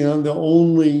 And the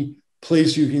only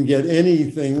place you can get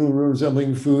anything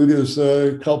resembling food is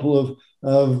a couple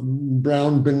of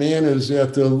brown bananas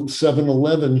at the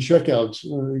 7-Eleven checkouts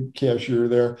cashier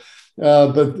there.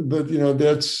 But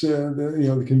that's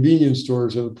the convenience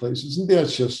stores are the places, and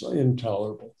that's just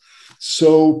intolerable.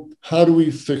 So how do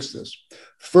we fix this?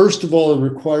 First of all, it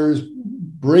requires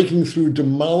breaking through,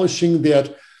 demolishing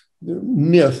that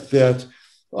myth that,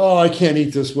 oh, I can't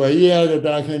eat this way. Yeah, the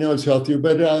doc, I know it's healthier,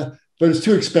 but it's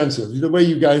too expensive. The way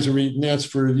you guys are eating, that's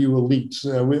for you elites.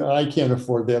 I can't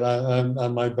afford that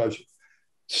on my budget.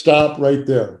 Stop right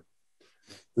there.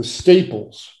 The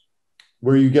staples,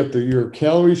 where you get your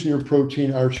calories and your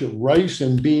protein, are rice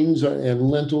and beans and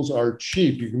lentils are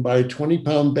cheap. You can buy a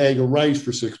 20-pound bag of rice for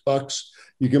 $6.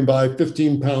 You can buy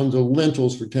 15 pounds of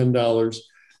lentils for $10,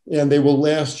 and they will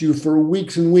last you for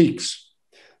weeks and weeks.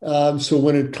 So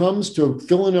when it comes to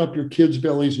filling up your kids'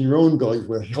 bellies and your own bellies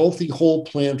with healthy whole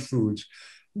plant foods,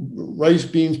 rice,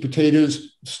 beans,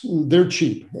 potatoes, they're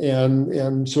cheap.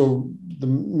 And so the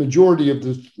majority of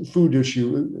the food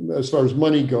issue, as far as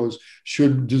money goes,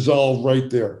 should dissolve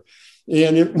right there.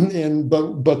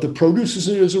 But the produce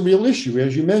is a real issue,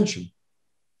 as you mentioned.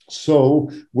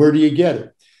 So where do you get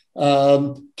it?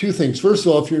 2 things. First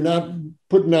of all, if you're not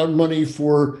putting out money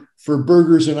for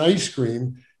burgers and ice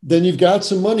cream, then you've got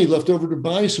some money left over to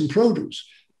buy some produce.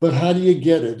 But how do you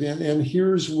get it? And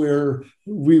here's where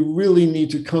we really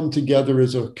need to come together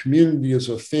as a community, as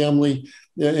a family.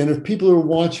 And if people are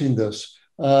watching this,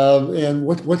 and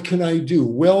what can I do?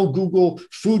 Well, Google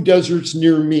food deserts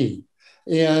near me.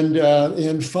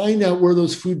 And find out where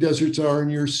those food deserts are in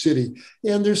your city.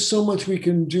 And there's so much we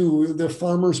can do. The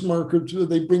farmers market,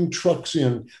 they bring trucks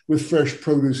in with fresh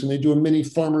produce, and they do a mini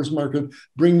farmers market,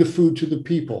 bring the food to the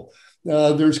people.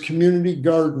 There's community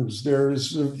gardens.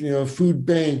 There's food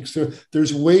banks.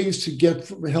 There's ways to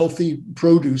get healthy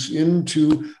produce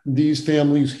into these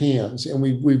families' hands, and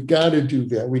we've got to do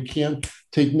that. We can't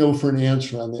take no for an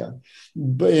answer on that.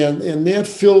 But, and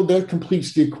that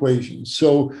completes the equation.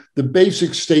 So the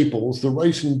basic staples, the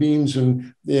rice and beans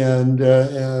and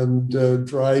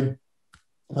dried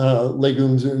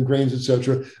legumes and grains,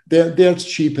 etc. That's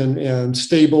cheap and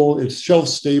stable. It's shelf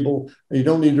stable. You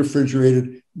don't need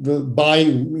refrigerated.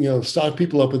 Stock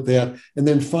people up with that, and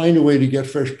then find a way to get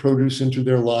fresh produce into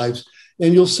their lives.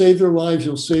 And you'll save their lives.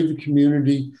 You'll save the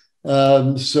community.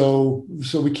 So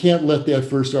we can't let that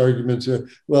first argument say,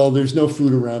 well, there's no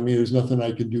food around me. There's nothing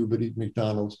I can do but eat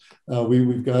McDonald's.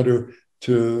 We've got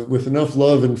to with enough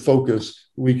love and focus,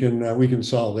 we can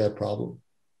solve that problem.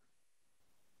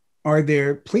 Are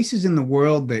there places in the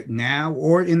world that now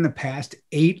or in the past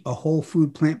ate a whole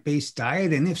food plant-based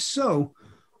diet? And if so,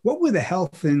 what were the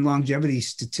health and longevity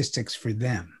statistics for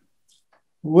them?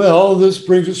 Well, this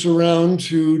brings us around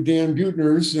to Dan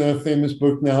Buettner's famous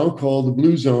book now called The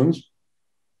Blue Zones.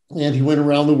 And he went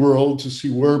around the world to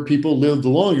see where people lived the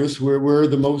longest, where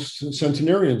the most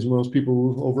centenarians, most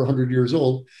people over 100 years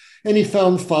old. And he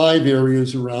found 5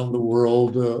 areas around the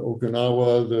world,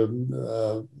 Okinawa,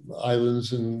 the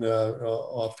islands and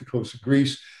off the coast of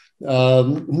Greece,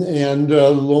 and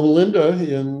Loma Linda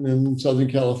in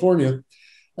Southern California.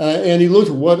 And he looked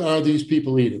at what are these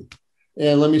people eating?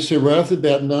 And let me say right off the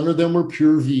bat, none of them were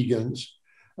pure vegans,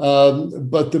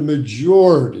 but the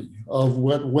majority of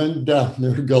what went down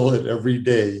their gullet every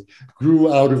day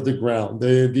grew out of the ground.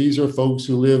 These are folks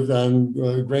who lived on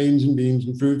grains and beans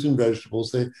and fruits and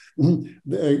vegetables.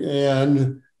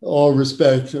 And all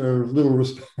respect, or little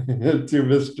respect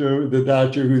to the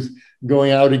doctor who's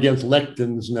going out against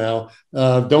lectins now.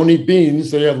 Don't eat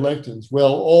beans, they have lectins.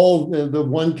 Well, all the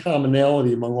one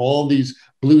commonality among all these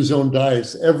blue zone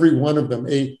diets, every one of them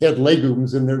had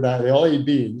legumes in their diet. They all ate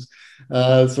beans.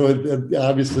 So it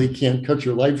obviously can't cut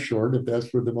your life short if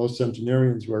that's where the most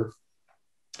centenarians were.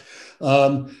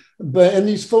 And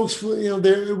these folks,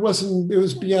 it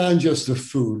was beyond just the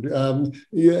food. And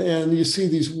you see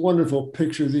these wonderful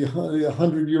pictures, the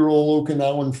 100-year-old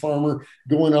Okinawan farmer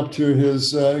going up to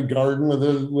his garden with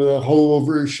a hoe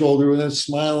over his shoulder with a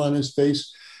smile on his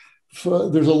face.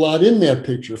 There's a lot in that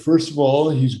picture. First of all,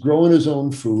 he's growing his own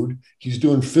food. He's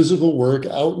doing physical work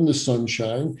out in the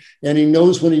sunshine. And he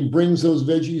knows when he brings those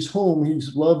veggies home,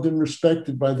 he's loved and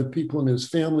respected by the people in his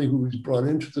family who he's brought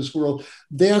into this world.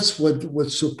 That's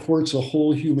what supports a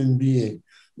whole human being.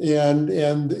 And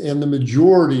the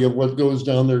majority of what goes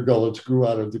down their gullets grew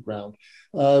out of the ground.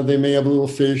 They may have a little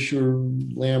fish or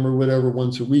lamb or whatever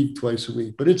once a week, twice a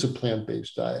week, but it's a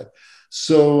plant-based diet.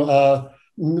 So,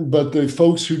 but the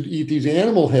folks who eat these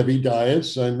animal-heavy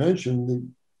diets, I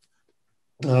mentioned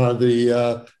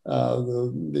the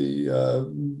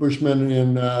Bushmen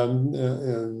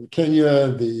in Kenya,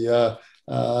 the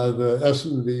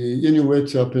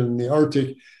Inuits up in the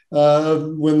Arctic,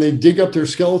 when they dig up their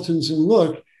skeletons and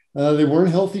look, they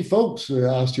weren't healthy folks.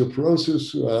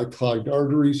 Osteoporosis, clogged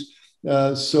arteries.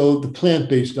 So the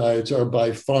plant-based diets are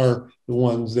by far the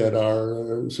ones that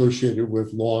are associated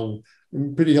with long,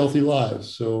 pretty healthy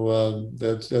lives. So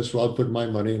that's where I'll put my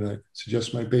money, and I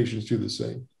suggest my patients do the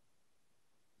same.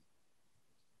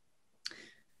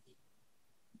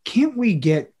 Can't we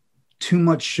get too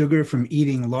much sugar from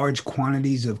eating large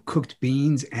quantities of cooked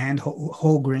beans and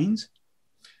whole grains?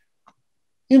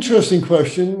 Interesting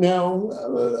question. Now,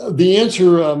 the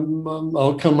answer,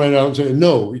 I'll come right out and say,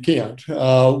 no, you can't.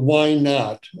 Why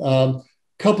not?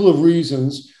 Couple of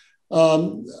reasons. I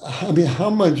mean, how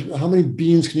many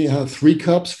beans can you have? 3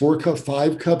 cups, 4 cups,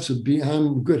 5 cups of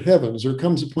beans? Good heavens! There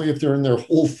comes a point if they're in their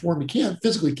whole form, you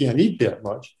physically can't eat that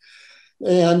much.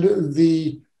 And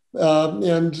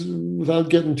and without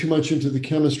getting too much into the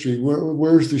chemistry,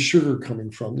 where's the sugar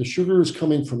coming from? The sugar is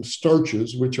coming from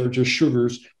starches, which are just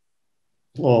sugars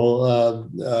all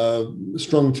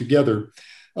strung together.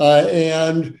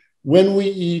 And when we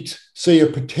eat, say, a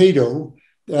potato,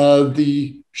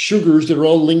 the sugars that are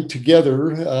all linked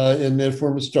together in that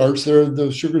form of starch,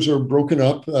 those sugars are broken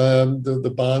up.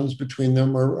 The bonds between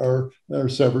them are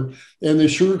severed, and the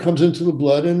sugar comes into the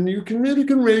blood, and you can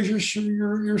raise your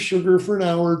sugar for an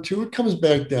hour or two. It comes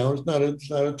back down. It's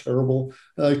not a terrible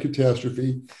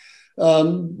catastrophe.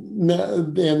 And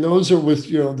those are with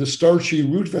the starchy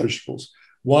root vegetables.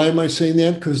 Why am I saying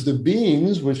that? Because the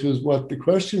beans, which is what the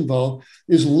question involved,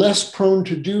 is less prone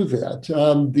to do that.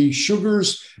 The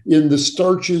sugars in the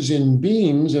starches in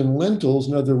beans and lentils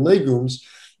and other legumes,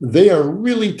 they are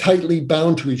really tightly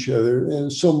bound to each other.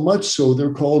 And so much so,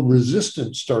 they're called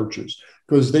resistant starches,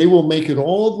 because they will make it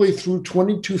all the way through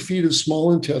 22 feet of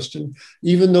small intestine,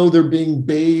 even though they're being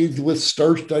bathed with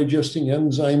starch digesting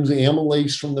enzymes, the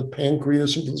amylase from the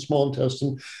pancreas and from the small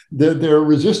intestine. They're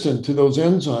resistant to those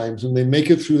enzymes, and they make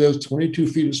it through those 22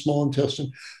 feet of small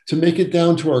intestine to make it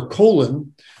down to our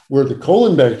colon, where the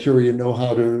colon bacteria know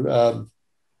how to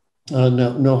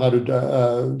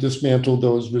dismantle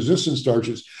those resistant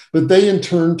starches, but they in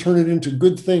turn turn it into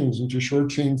good things, into short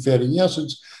chain fatty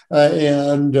acids,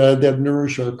 that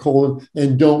nourish our colon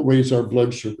and don't raise our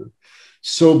blood sugar.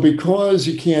 So because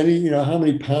you can't eat, how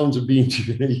many pounds of beans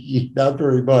you're going to eat? Not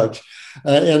very much.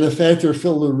 And the fact they're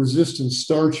filled with resistant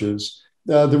starches,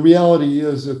 the reality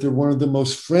is that they're one of the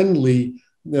most friendly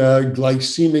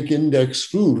glycemic index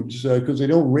foods because they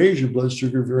don't raise your blood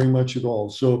sugar very much at all.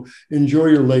 So enjoy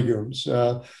your legumes.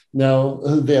 Now,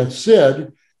 that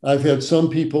said, I've had some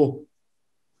people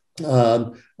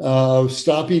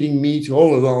stop eating meat.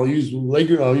 Oh, I'll use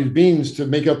beans to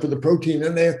make up for the protein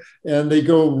in there, and they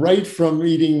go right from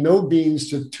eating no beans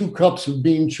to 2 cups of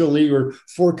bean chili or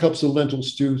 4 cups of lentil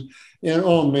stews. And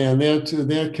oh man,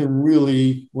 that can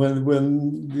really, when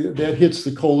that hits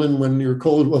the colon, when your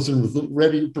colon wasn't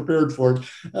prepared for it,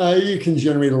 it can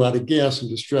generate a lot of gas and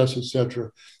distress,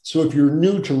 etc. So if you're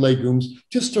new to legumes,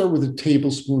 just start with a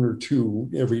tablespoon or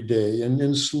 2 every day,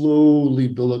 and slowly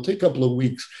build up. Take a couple of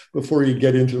weeks before you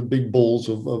get into the big bowls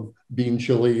of bean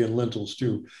chili and lentil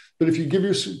stew. But if you give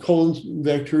your colon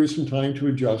bacteria some time to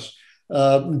adjust,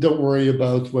 don't worry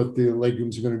about what the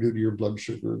legumes are going to do to your blood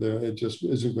sugar. It just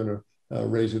isn't going to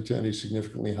raise it to any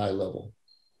significantly high level.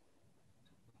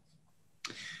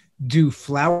 Do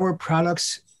flour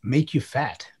products make you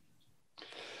fat?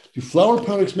 Do flour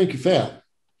products make you fat?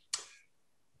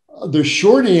 The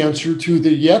short answer to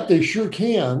yep, they sure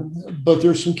can, but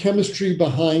there's some chemistry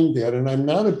behind that. And I'm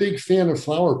not a big fan of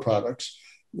flour products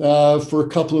for a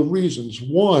couple of reasons.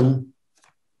 One,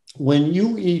 when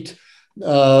you eat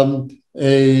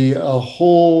a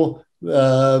whole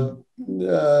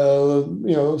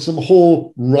some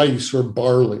whole rice or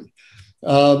barley.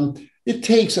 It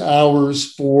takes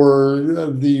hours for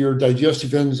your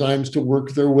digestive enzymes to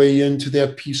work their way into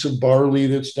that piece of barley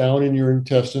that's down in your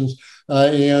intestines,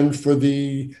 and for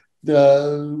the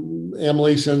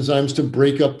amylase enzymes to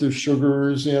break up the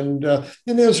sugars, and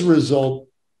as a result,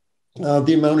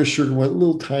 the amount of sugar, what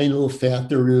little tiny little fat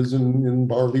there is in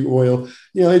barley oil,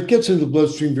 it gets into the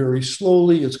bloodstream very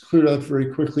slowly. It's cleared out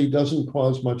very quickly, doesn't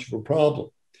cause much of a problem.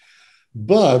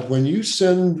 But when you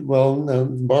send,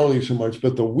 not barley so much,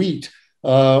 but the wheat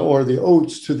or the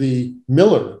oats to the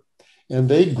miller, and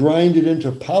they grind it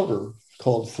into powder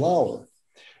called flour,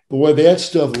 boy, that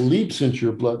stuff leaps into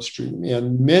your bloodstream.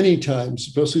 And many times,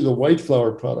 especially the white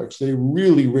flour products, they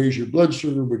really raise your blood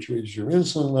sugar, which raises your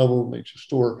insulin level, makes you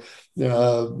store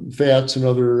fats and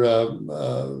other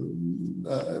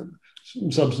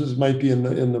substances might be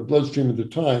in the bloodstream at the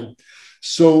time.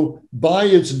 So by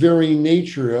its very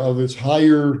nature of its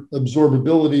higher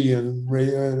absorbability and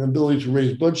ability to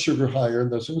raise blood sugar higher,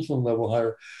 and thus insulin level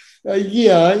higher,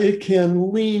 it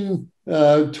can lean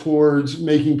towards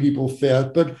making people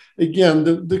fat. But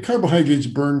again, the carbohydrates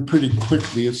burn pretty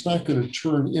quickly. It's not going to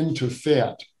turn into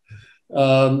fat.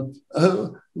 So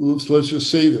let's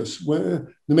just say this. No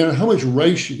matter how much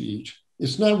rice you eat,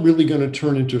 it's not really going to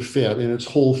turn into fat in its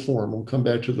whole form. We'll come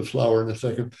back to the flour in a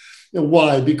second. And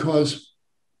why? Because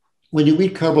when you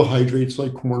eat carbohydrates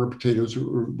like corn or potatoes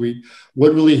or wheat,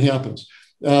 what really happens?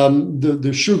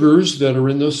 The sugars that are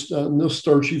in those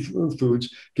starchy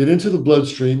foods get into the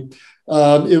bloodstream.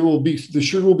 The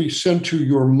sugar will be sent to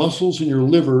your muscles and your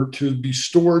liver to be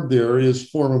stored there as a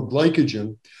form of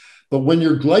glycogen. But when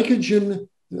your glycogen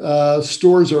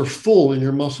stores are full in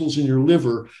your muscles and your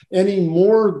liver, any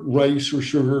more rice or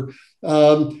sugar,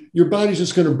 your body's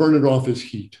just going to burn it off as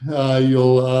heat.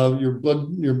 Your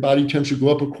body temperature go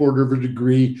up 1/4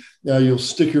 degree. You'll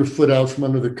stick your foot out from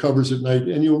under the covers at night,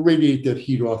 and you'll radiate that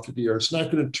heat off to the air. It's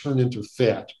not going to turn into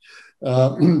fat.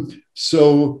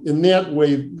 So in that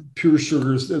way, pure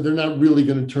sugars, they're not really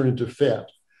going to turn into fat.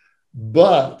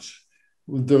 But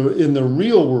in the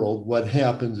real world, what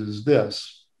happens is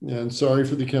this, and sorry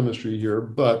for the chemistry here,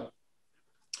 but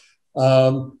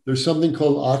there's something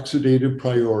called oxidative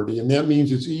priority, and that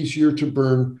means it's easier to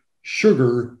burn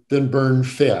sugar than burn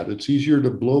fat. It's easier to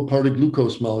blow apart a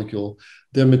glucose molecule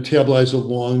than metabolize a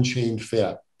long-chain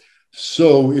fat.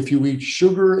 So if you eat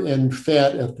sugar and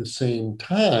fat at the same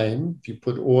time, if you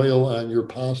put oil on your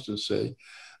pasta, say,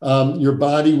 your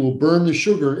body will burn the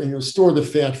sugar and you'll store the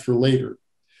fat for later.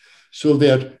 So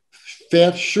that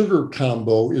fat-sugar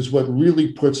combo is what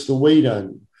really puts the weight on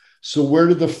you. So where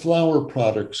do the flour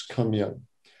products come in?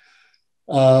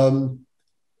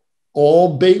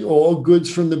 all goods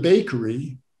from the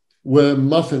bakery, where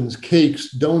muffins,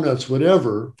 cakes, donuts,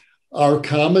 whatever, are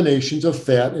combinations of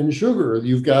fat and sugar.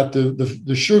 You've got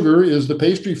the sugar is the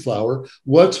pastry flour.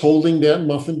 What's holding that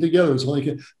muffin together?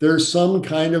 There's some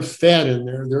kind of fat in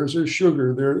there. There's a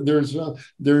sugar.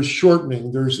 There's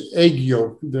shortening. There's egg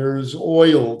yolk. There's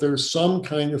oil. There's some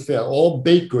kind of fat. All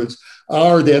baked goods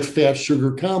are that fat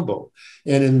sugar combo,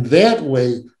 and in that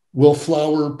way, will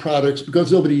flour products,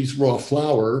 because nobody eats raw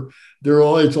flour,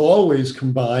 it's always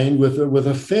combined with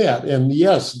a fat. And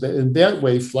yes, in that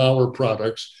way, flour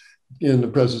products in the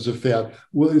presence of fat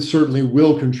certainly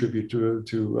will contribute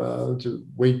to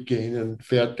weight gain and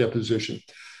fat deposition.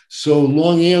 So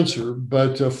long answer,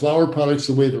 but flour products,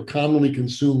 the way they're commonly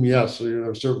consumed, yes,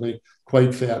 they're certainly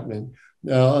quite fattening.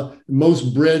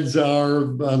 Most breads are,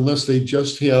 unless they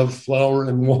just have flour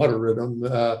and water in them.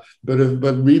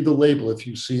 But read the label. If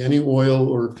you see any oil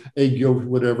or egg yolk,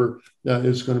 whatever,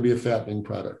 it's going to be a fattening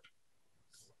product.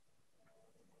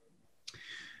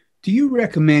 Do you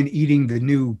recommend eating the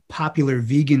new popular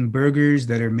vegan burgers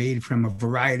that are made from a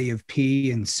variety of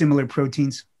pea and similar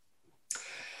proteins?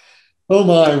 Oh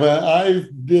my, well, I've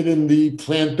been in the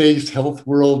plant-based health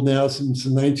world now since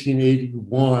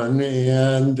 1981.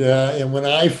 And when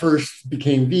I first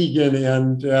became vegan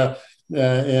and got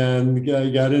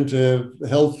into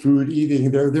health food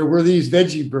eating, there were these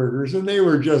veggie burgers, and they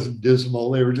were just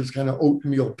dismal. They were just kind of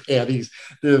oatmeal patties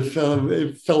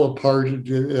that fell apart in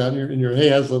your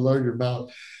hands and on your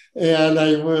mouth. And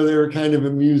they were kind of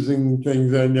amusing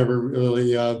things I never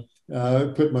really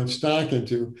put much stock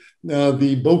into. Now,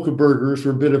 the Boca burgers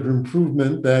were a bit of an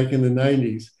improvement back in the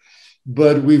 90s,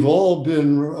 but we've all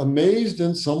been amazed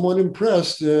and somewhat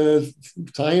impressed as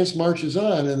science marches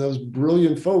on, and those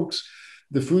brilliant folks,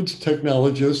 the foods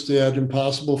technologists at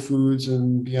Impossible Foods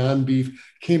and Beyond Beef,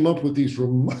 came up with these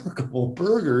remarkable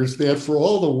burgers that, for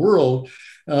all the world,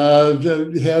 have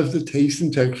the taste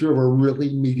and texture of a really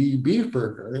meaty beef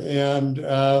burger, and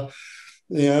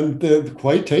they're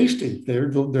quite tasty.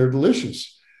 They're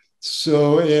delicious.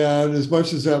 So, and as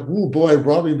much as that, oh boy, it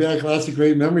brought me back lots of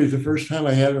great memories. The first time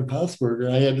I had a Impossible burger,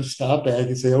 I had to stop back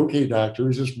and say, okay,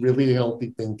 doctor, is this really a healthy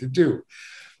thing to do?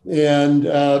 And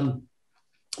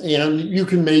you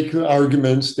can make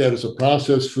arguments that it's a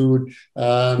processed food.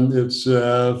 It's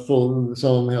full.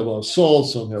 Some have a lot of salt,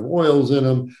 some have oils in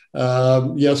them.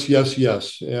 Yes.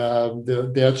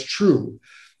 That's true.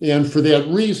 And for that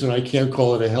reason, I can't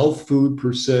call it a health food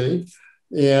per se.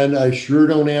 And I sure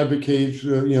don't advocate,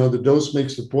 the dose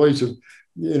makes the poison.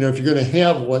 If you're going to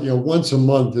have once a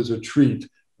month as a treat,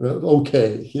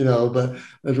 okay, but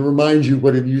to remind you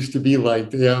what it used to be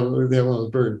like, they have one of those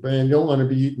burgers, and you don't want to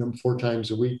be eating them 4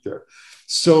 times a week there.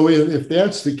 So if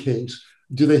that's the case,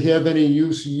 do they have any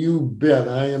use? You bet.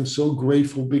 I am so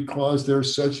grateful because they're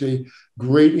such a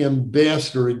great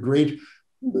ambassador, a great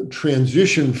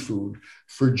transition food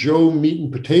for Joe meat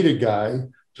and potato guy.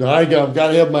 So I've got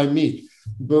to have my meat.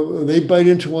 But they bite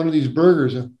into one of these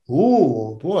burgers and,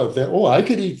 oh boy, I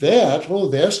could eat that. Oh,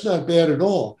 that's not bad at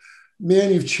all.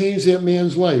 Man, you've changed that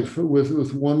man's life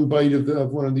with one bite of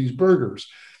one of these burgers.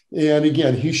 And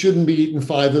again, he shouldn't be eating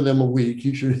 5 of them a week.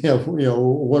 He should have,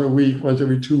 one a week, once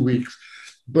every 2 weeks.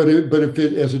 But if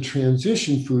it, as a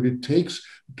transition food, it takes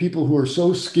people who are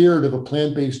so scared of a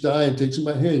plant-based diet, takes them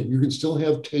by, hey, you can still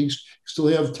have taste, still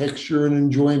have texture and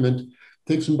enjoyment,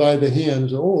 takes them by the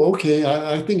hands. Oh, okay,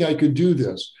 I think I could do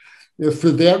this. If for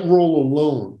that role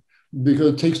alone,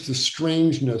 because it takes the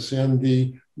strangeness and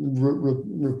the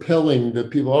repelling that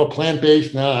people,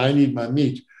 plant-based, now I need my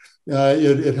meat.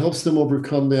 It helps them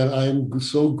overcome that. I'm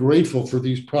so grateful for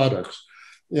these products.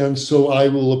 And so I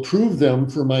will approve them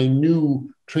for my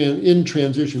new in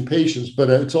transition patients, but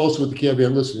it's also with the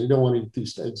caveat, listen, you don't want to eat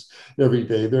these things every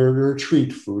day. They're a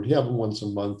treat food. Have them once a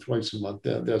month, twice a month.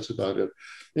 That's about it.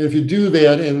 And if you do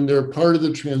that, and they're part of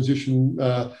the transition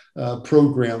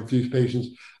program for these patients,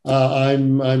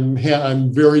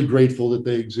 I'm very grateful that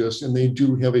they exist, and they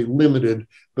do have a limited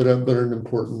but an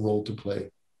important role to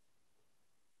play.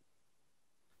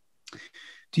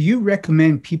 Do you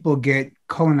recommend people get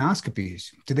colonoscopies?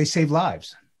 Do they save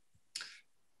lives?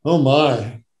 Oh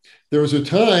my. There was a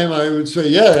time I would say,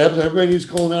 yeah, everybody needs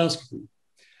colonoscopy.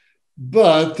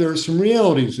 But there are some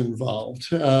realities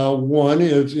involved. One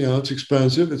is, it's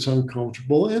expensive, it's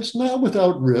uncomfortable, and it's not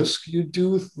without risk. You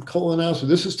do colonoscopy.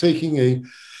 This is taking an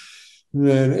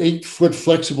 8-foot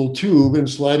flexible tube and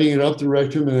sliding it up the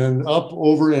rectum and then up,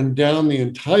 over, and down the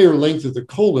entire length of the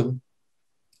colon.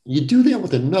 You do that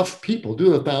with enough people,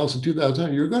 do it 1,000,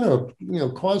 2,000, you're going to,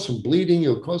 cause some bleeding,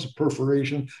 you'll cause a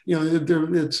perforation.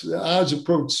 It's odds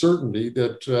approach certainty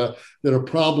that a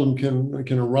problem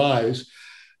can arise.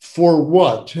 For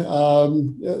what?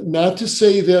 Not to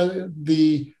say that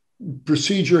the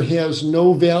procedure has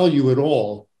no value at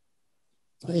all.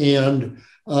 And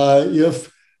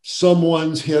if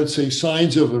someone's had, say,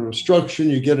 signs of an obstruction,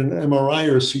 you get an MRI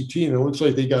or a CT, and it looks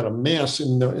like they got a mass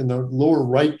in the lower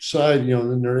right side,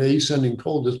 in their ascending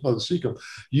colon, just by the cecum.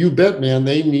 You bet, man,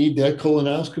 they need that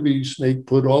colonoscopy snake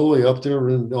put all the way up there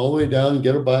and all the way down and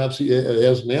get a biopsy. It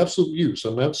has an absolute use.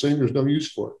 I'm not saying there's no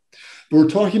use for it. But we're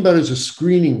talking about it as a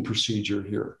screening procedure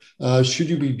here. Should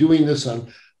you be doing this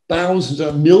on thousands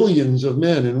of millions of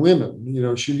men and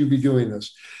women? Should you be doing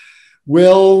this?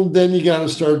 Well, then you got to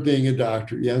start being a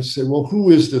doctor. You say, well, who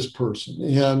is this person?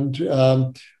 And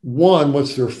one,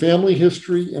 what's their family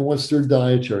history and what's their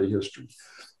dietary history?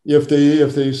 If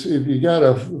you got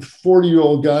a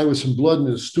 40-year-old guy with some blood in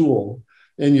his stool,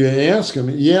 and you ask him,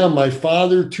 yeah, my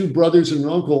father, 2 brothers, and an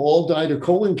uncle all died of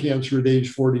colon cancer at age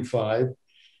 45.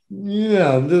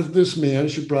 Yeah, this man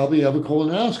should probably have a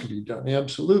colonoscopy done.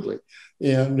 Absolutely.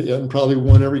 And probably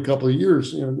one every couple of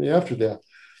years after that.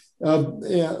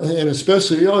 And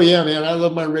especially, oh yeah, man, I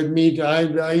love my red meat.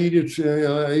 I eat it.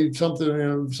 I eat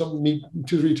some meat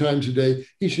 2-3 times a day.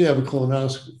 He should have a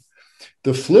colonoscopy.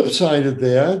 The flip side of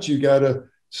that, you got a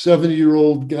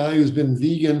 70-year-old guy who's been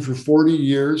vegan for 40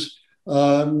 years.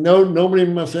 Nobody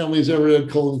in my family has ever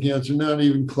had colon cancer, not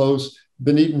even close.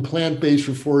 Been eating plant-based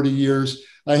for 40 years.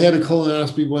 I had a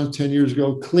colonoscopy once 10 years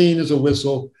ago, clean as a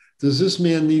whistle. Does this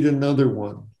man need another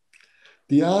one?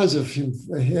 The odds of him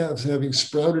having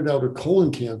sprouted out of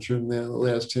colon cancer in the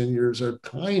last 10 years are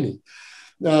tiny.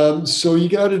 So you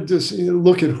got to just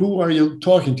look at who are you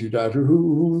talking to, doctor?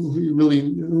 Who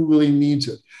really needs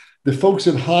it? The folks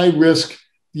at high risk,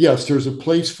 yes, there's a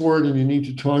place for it, and you need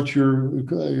to talk to your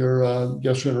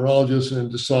gastroenterologist and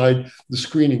decide the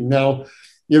screening. Now,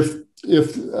 if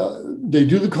they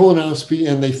do the colonoscopy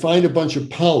and they find a bunch of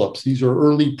polyps, these are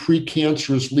early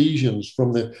precancerous lesions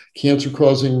from the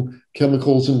cancer-causing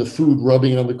chemicals in the food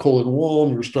rubbing on the colon wall,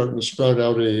 and you're starting to sprout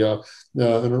out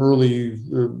an early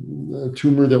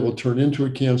tumor that will turn into a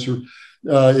cancer.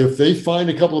 If they find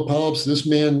a couple of polyps, this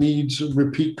man needs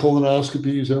repeat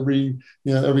colonoscopies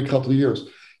every couple of years.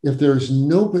 If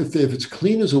it's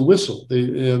clean as a whistle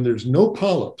and there's no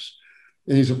polyps,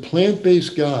 and he's a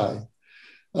plant-based guy,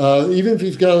 even if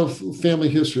he's got a family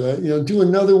history, do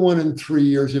another one in 3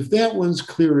 years. If that one's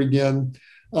clear again,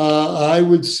 I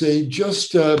would say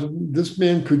this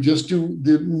man could just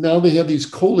now they have these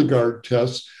Cologuard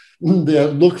tests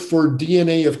that look for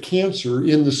DNA of cancer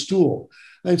in the stool.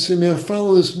 I'd say, man,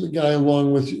 follow this guy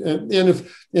along with you. And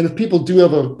if people do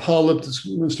have a polyp that's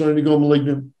starting to go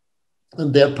malignant,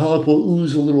 and that polyp will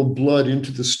ooze a little blood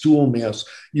into the stool mass.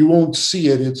 You won't see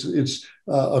it. It's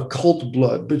occult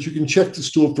blood, but you can check the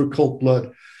stool for occult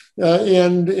blood.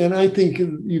 And I think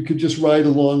you could just ride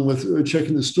along with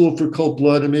checking the stool for occult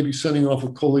blood and maybe sending off a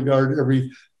Cologuard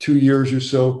every 2 years or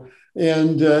so.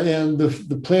 And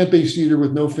the plant-based eater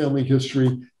with no family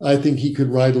history, I think he could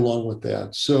ride along with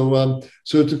that. So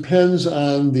it depends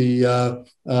on the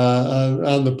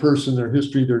person, their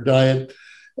history, their diet.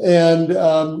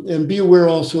 And be aware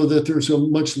also that there's a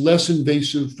much less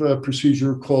invasive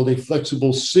procedure called a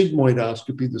flexible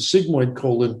sigmoidoscopy. The sigmoid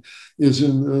colon is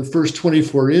in the first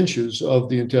 24 inches of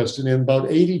the intestine, and about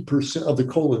 80% of the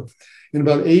colon, and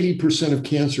about 80% of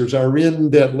cancers are in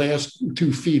that last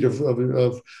 2 feet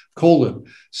of colon.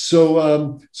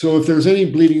 So if there's any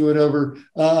bleeding or whatever,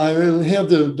 I will have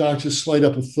the doctor slide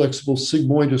up a flexible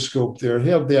sigmoidoscope there,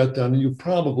 have that done, and you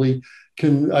probably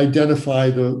can identify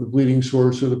the bleeding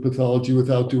source or the pathology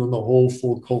without doing the whole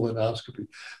full colonoscopy.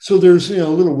 So there's a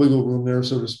little wiggle room there,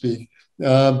 so to speak.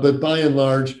 But by and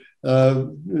large,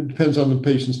 it depends on the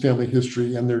patient's family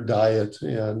history and their diet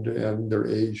and their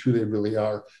age, who they really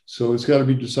are. So it's got to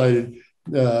be decided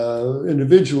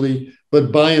individually.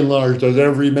 But by and large, does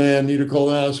every man need a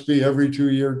colonoscopy every 2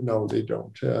 years? No, they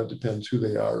don't. It depends who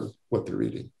they are, what they're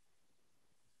eating.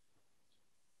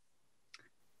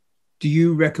 Do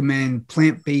you recommend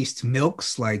plant-based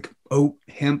milks like oat,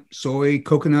 hemp, soy,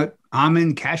 coconut,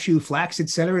 almond, cashew, flax,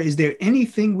 etc.? Is there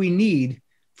anything we need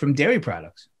from dairy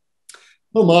products?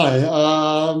 Oh my!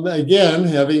 Again,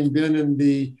 having been in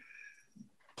the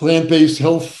plant-based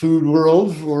health food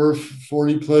world for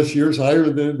 40 plus years,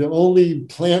 the only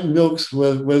plant milks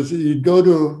was you'd go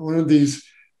to one of these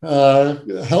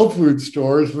health food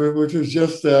stores, which was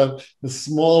just a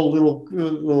small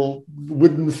little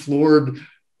wooden floored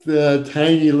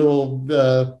tiny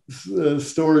little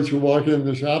storage. You walk in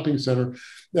the shopping center,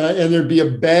 and there'd be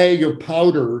a bag of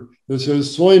powder that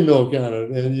says soy milk on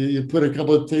it, and you put a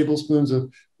couple of tablespoons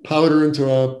of powder into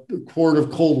a quart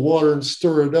of cold water and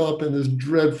stir it up, and this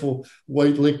dreadful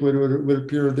white liquid would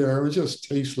appear there. It was just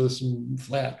tasteless and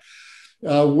flat.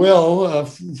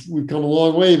 We've come a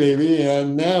long way, baby.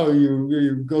 And now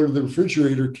you go to the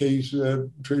refrigerator case at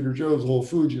Trader Joe's, Whole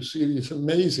Foods, you see it's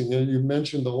amazing. And you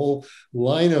mentioned the whole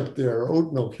lineup there: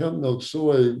 oat milk, hemp milk,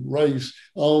 soy, rice,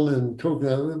 almond,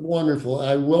 coconut. Wonderful.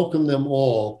 I welcome them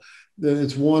all.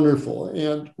 It's wonderful.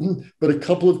 But a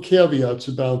couple of caveats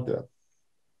about that.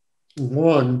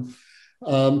 One,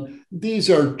 these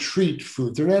are treat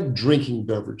food. They're not drinking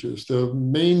beverages. The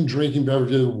main drinking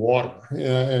beverage is water,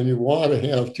 and you want to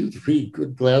have 2, 3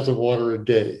 good glasses of water a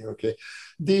day. Okay,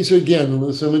 these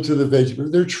again, similar to the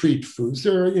vegetables, they're treat foods.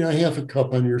 They're half a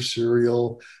cup on your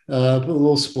cereal, put a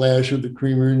little splash of the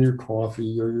creamer in your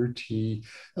coffee or your tea.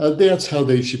 That's how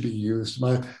they should be used.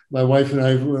 My wife and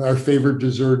I, our favorite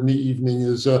dessert in the evening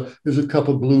is a cup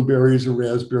of blueberries or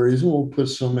raspberries, and we'll put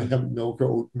some hemp milk or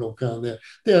oat milk on that.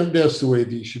 That's the way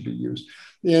these should be used.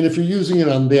 And if you're using it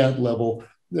on that level,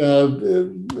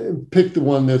 pick the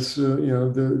one that's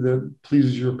that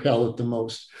pleases your palate the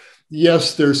most.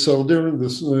 Yes, there's so different.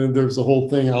 There's the whole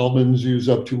thing. Almonds use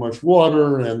up too much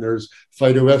water, and there's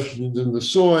phytoestrogens in the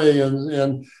soy,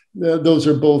 and those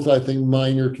are both, I think,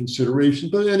 minor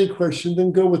considerations. But any question,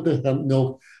 then go with the hemp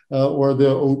milk or the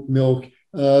oat milk.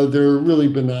 They're really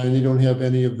benign. They don't have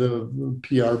any of the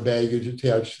PR baggage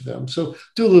attached to them. So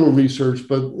do a little research.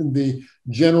 But the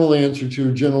general answer to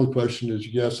your general question is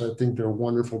yes, I think they're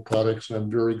wonderful products, and I'm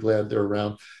very glad they're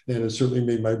around. And it certainly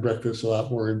made my breakfast a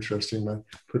lot more interesting by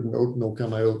putting oat milk on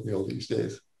my oatmeal these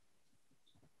days.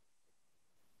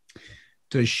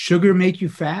 Does sugar make you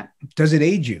fat? Does it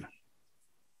age you?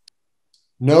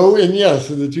 No, and yes,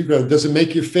 the two. Does it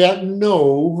make you fat?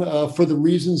 No, for the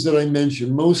reasons that I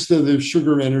mentioned. Most of the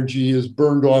sugar energy is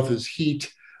burned off as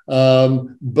heat.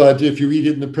 But if you eat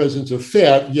it in the presence of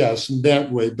fat, yes, in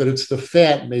that way. But it's the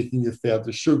fat making you fat.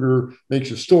 The sugar makes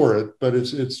you store it, but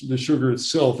it's the sugar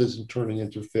itself isn't turning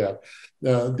into fat.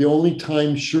 The only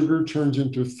time sugar turns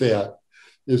into fat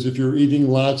is if you're eating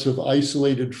lots of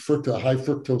isolated high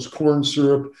fructose corn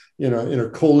syrup in a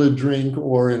cola drink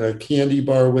or in a candy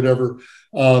bar, or whatever.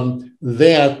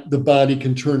 That the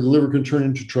liver can turn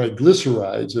into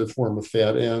triglycerides, a form of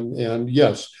fat. And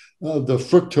yes, the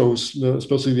fructose,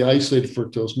 especially the isolated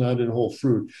fructose, not in whole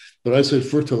fruit, but isolated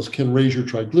fructose can raise your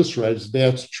triglycerides.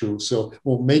 That's true. So it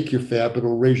won't make you fat, but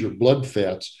it'll raise your blood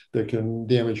fats that can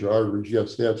damage your arteries.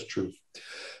 Yes, that's true.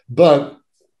 But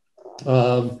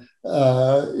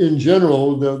in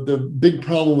general, the big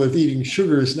problem with eating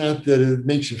sugar is not that it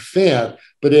makes you fat,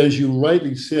 but as you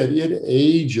rightly said, it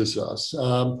ages us.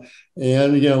 And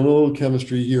again, a little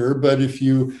chemistry here, but if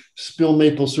you spill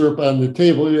maple syrup on the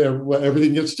table,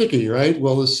 everything gets sticky, right?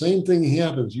 Well, the same thing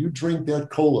happens. You drink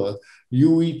that cola,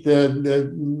 you eat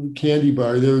that candy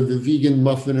bar, the vegan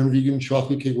muffin or vegan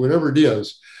chocolate cake, whatever it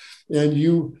is, and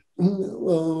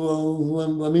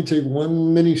let me take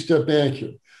one mini step back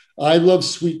here. I love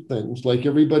sweet things like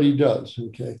everybody does,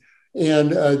 okay?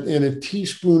 And a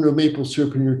teaspoon of maple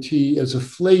syrup in your tea as a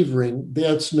flavoring,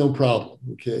 that's no problem,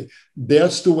 okay?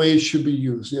 That's the way it should be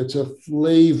used. It's a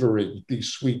flavoring, these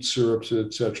sweet syrups,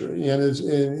 et cetera.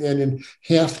 And in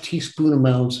half teaspoon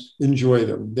amounts, enjoy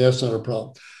them. That's not a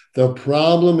problem. The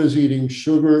problem is eating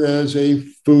sugar as a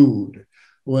food.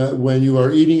 When you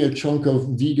are eating a chunk of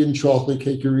vegan chocolate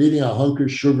cake, you're eating a hunk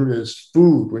of sugar as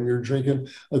food. When you're drinking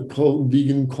a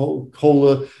vegan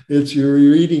cola,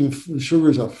 you're eating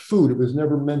sugar as a food. It was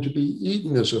never meant to be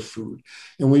eaten as a food.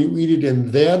 And when you eat it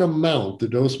in that amount, the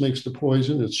dose makes the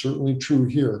poison. It's certainly true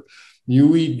here.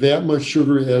 You eat that much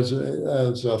sugar as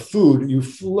a food, you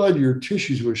flood your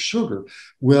tissues with sugar.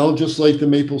 Well, just like the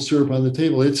maple syrup on the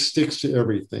table, it sticks to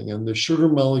everything. And the sugar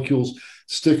molecules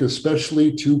stick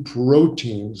especially to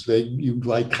proteins. You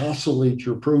glycosylate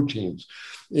your proteins.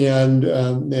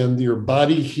 And your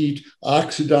body heat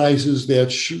oxidizes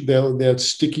that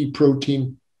sticky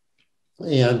protein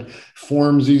and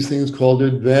forms these things called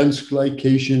advanced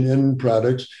glycation end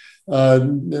products.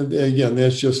 Again,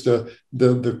 that's just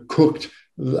the cooked,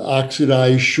 the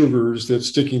oxidized sugars that's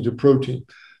sticking to protein.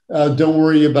 Don't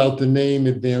worry about the name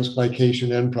advanced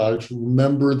glycation end products.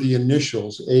 Remember the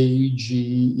initials, AGE.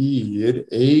 It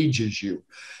ages you.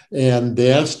 And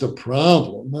that's the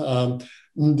problem.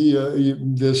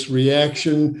 This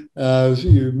reaction,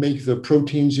 you make the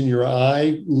proteins in your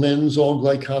eye lens all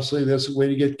glycosylated. That's the way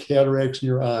to get cataracts in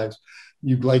your eyes.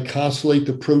 You glycosylate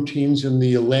the proteins in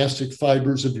the elastic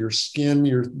fibers of your skin.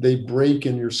 They break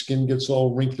and your skin gets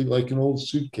all wrinkly like an old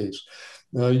suitcase.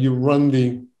 You run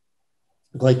the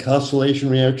glycosylation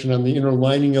reaction on the inner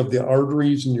lining of the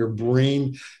arteries in your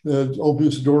brain,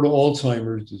 opens the door to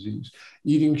Alzheimer's disease.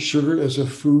 Eating sugar as a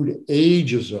food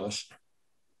ages us.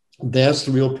 That's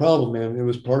the real problem, man. It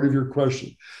was part of your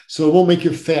question. So it won't make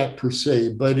you fat per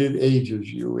se, but it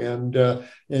ages you,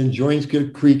 and joints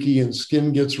get creaky, and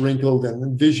skin gets wrinkled,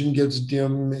 and vision gets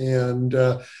dim, and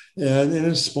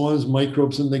it spawns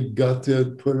microbes in the gut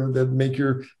that make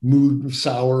your mood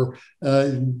sour.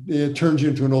 It turns you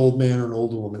into an old man or an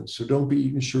old woman. So don't be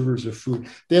eating sugar as a food.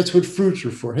 That's what fruits are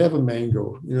for. Have a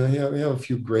mango. Have a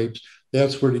few grapes.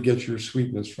 That's where to get your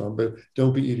sweetness from. But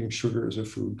don't be eating sugar as a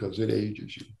food because it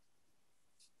ages you.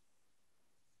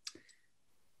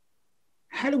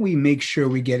 How do we make sure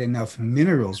we get enough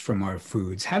minerals from our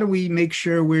foods? How do we make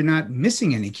sure we're not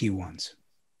missing any key ones?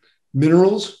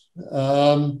 Minerals.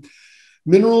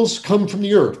 Minerals come from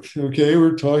the earth. Okay,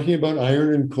 we're talking about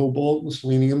iron and cobalt and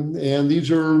selenium, and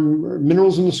these are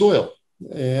minerals in the soil.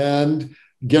 And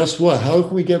guess what? How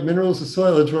can we get minerals in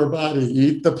soil into our body?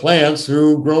 Eat the plants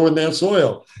who grow in that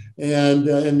soil, and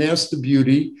that's the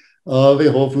beauty of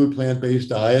a whole food plant-based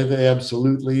diet.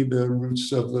 Absolutely, the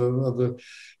roots of the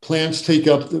plants take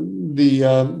up the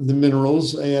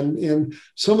minerals, and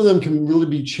some of them can really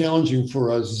be challenging for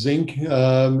us. Zinc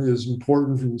is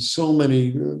important in so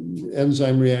many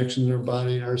enzyme reactions in our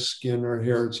body, our skin, our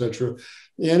hair, etc.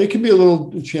 And it can be a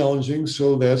little challenging.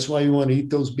 So that's why you want to eat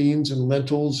those beans and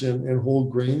lentils and whole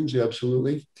grains,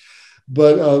 absolutely.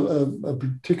 But a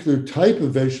particular type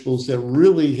of vegetables that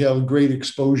really have great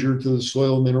exposure to the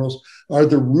soil minerals are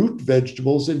the root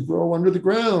vegetables that grow under the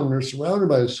ground or surrounded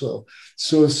by the soil.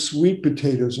 So sweet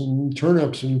potatoes and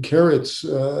turnips and carrots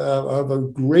have a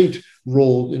great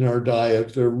role in our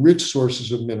diet. They're rich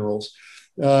sources of minerals.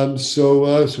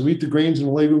 So eat the grains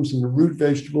and legumes and the root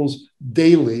vegetables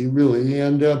daily, really.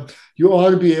 And you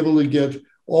ought to be able to get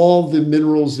all the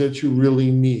minerals that you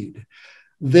really need.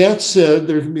 That said,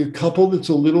 there can be a couple that's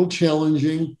a little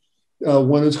challenging.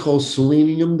 One is called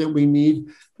selenium that we need,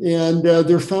 and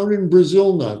they're found in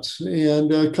Brazil nuts.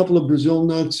 And a couple of Brazil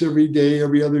nuts every day,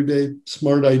 every other day,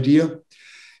 smart idea.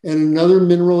 And another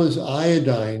mineral is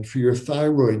iodine for your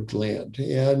thyroid gland.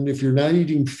 And if you're not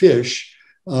eating fish,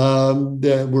 where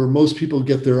most people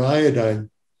get their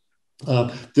iodine, where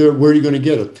are you going to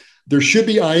get it? There should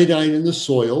be iodine in the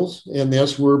soils, and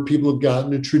that's where people have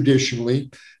gotten it traditionally.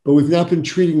 But we've not been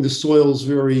treating the soils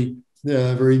very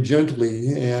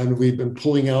gently, and we've been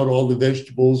pulling out all the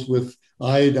vegetables with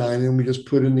iodine, and we just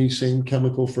put in these same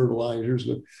chemical fertilizers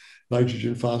with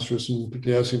nitrogen, phosphorus, and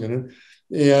potassium in it.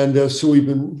 And so we've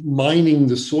been mining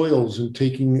the soils and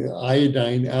taking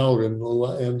iodine out,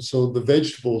 and so the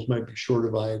vegetables might be short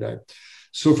of iodine.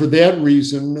 So for that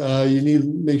reason, you need to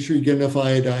make sure you get enough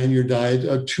iodine in your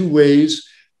diet. Two ways,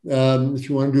 if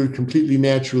you want to do it completely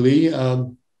naturally.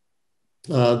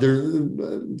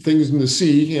 Things in the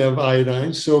sea have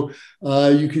iodine, so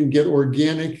you can get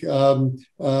organic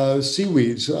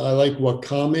seaweeds. I like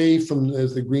wakame from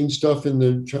the green stuff in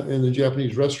the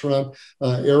Japanese restaurant,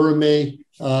 arame,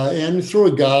 and throw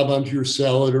a gob onto your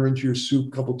salad or into your soup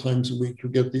a couple times a week.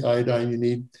 You'll get the iodine you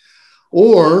need.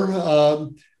 Or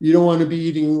you don't want to be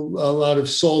eating a lot of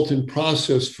salt in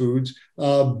processed foods,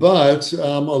 but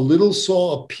a little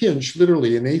salt, a pinch,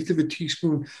 literally an eighth of a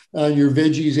teaspoon on your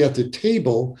veggies at the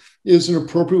table is an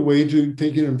appropriate way to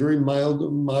take in a very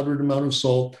mild, moderate amount of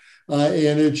salt.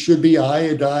 And it should be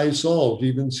iodized salt,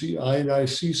 even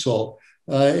iodized sea salt.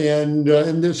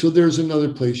 So there's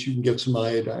another place you can get some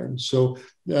iodine. So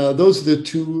those are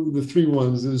the three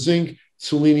ones: the zinc,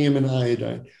 selenium, and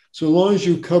iodine. So as long as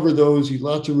you cover those, eat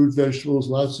lots of root vegetables,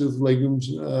 lots of legumes,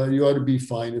 you ought to be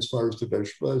fine as far as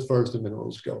the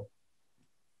minerals go.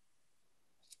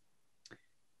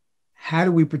 How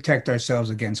do we protect ourselves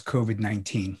against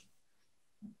COVID-19?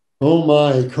 Oh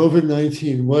my,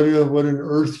 COVID-19, what an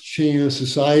earth-changing,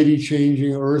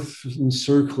 society-changing,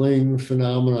 earth-encircling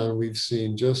phenomenon we've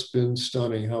seen. Just been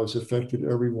stunning how it's affected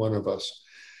every one of us.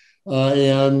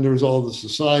 And there's all the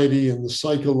society and the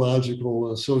psychological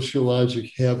and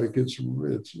sociologic havoc it's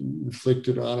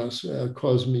inflicted on us,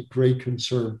 caused me great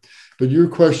concern. But your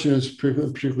question is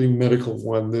particularly medical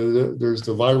one. There's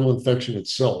the viral infection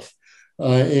itself.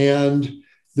 And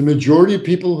the majority of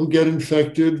people who get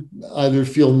infected either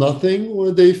feel nothing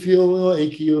or they feel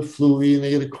achy or fluey, and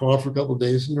they get a cough for a couple of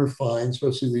days and they're fine,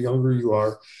 especially the younger you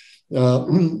are.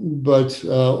 But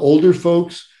older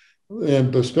folks,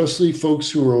 and especially folks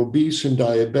who are obese and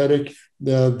diabetic,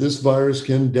 this virus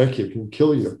can deck you, can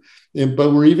kill you.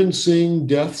 But we're even seeing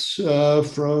deaths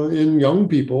in young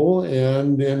people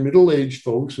and middle-aged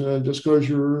folks. Just because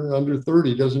you're under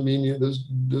 30 doesn't mean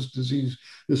this disease,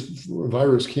 this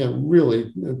virus can't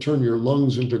really turn your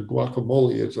lungs into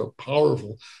guacamole. It's a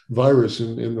powerful virus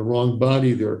in the wrong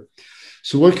body there.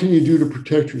 So what can you do to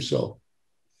protect yourself?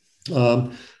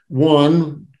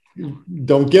 One,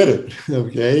 don't get it,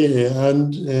 okay?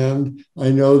 And I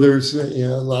know there's a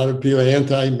lot of people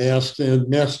anti-mask, and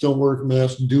masks don't work,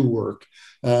 masks do work.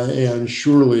 And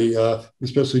surely,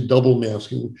 especially double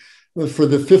masking. But for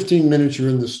the 15 minutes you're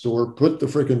in the store, put the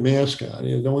freaking mask on.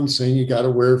 No one's saying you got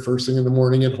to wear it first thing in the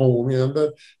morning at home.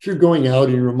 But if you're going out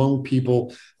and you're among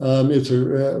people, it's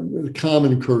a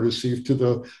common courtesy to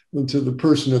the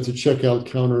person at the checkout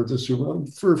counter at the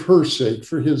supermarket, for her sake,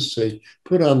 for his sake,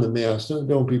 put on the mask.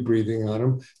 Don't be breathing on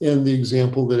him. And the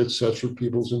example that it sets for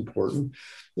people is important.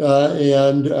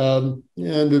 And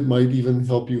it might even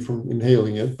help you from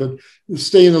inhaling it. But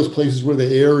stay in those places where the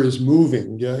air is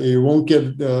moving. You won't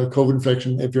get COVID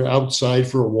infection if you're outside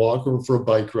for a walk or for a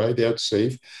bike ride. That's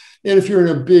safe. And if you're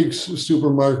in a big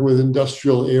supermarket with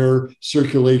industrial air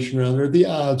circulation around there, the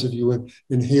odds of you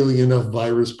inhaling enough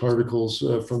virus particles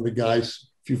from the guys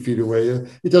few feet away.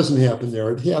 It doesn't happen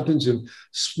there. It happens in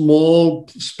small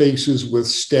spaces with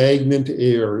stagnant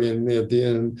air at the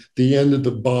end of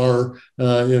the bar,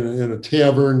 in a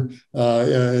tavern,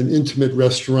 an intimate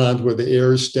restaurant where the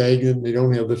air is stagnant. They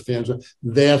don't have the fans.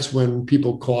 That's when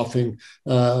people coughing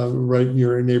right in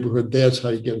your neighborhood. That's how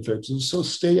you get infections. So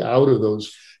stay out of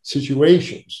those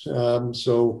situations.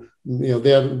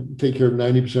 That take care of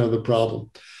 90% of the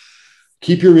problem.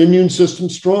 Keep your immune system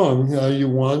strong. You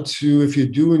want to, if you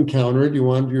do encounter it, you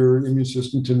want your immune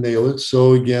system to nail it.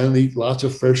 So again, eat lots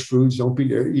of fresh foods. Don't be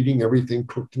eating everything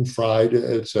cooked and fried,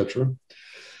 etc.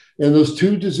 And those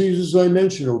two diseases I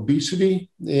mentioned, obesity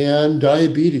and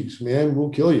diabetes, man, will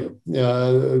kill you.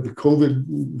 The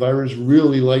COVID virus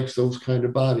really likes those kind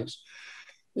of bodies.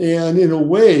 And in a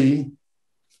way,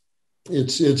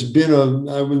 it's been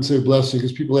I wouldn't say a blessing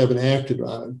because people haven't acted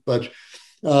on it, but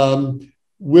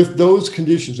with those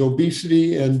conditions,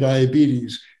 obesity and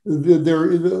diabetes,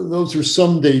 those are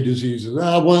someday diseases.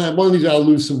 One of these, I'll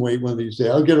lose some weight one of these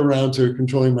days. I'll get around to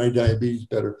controlling my diabetes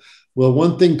better. Well,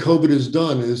 one thing COVID has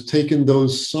done is taken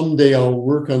those someday I'll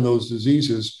work on those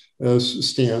diseases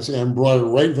stance and brought it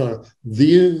right in front of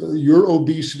your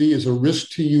obesity is a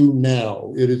risk to you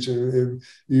now.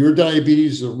 Your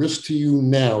diabetes is a risk to you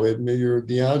now.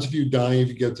 The odds of you dying if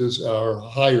you get this are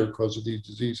higher because of these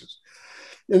diseases.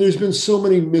 And there's been so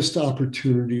many missed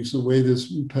opportunities the way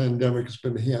this pandemic has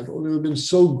been handled. It would have been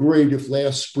so great if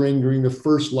last spring during the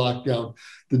first lockdown,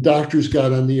 the doctors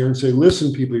got on the air and say,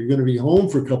 listen, people, you're going to be home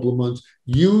for a couple of months.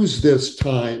 Use this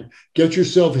time. Get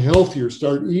yourself healthier.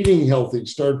 Start eating healthy.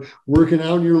 Start working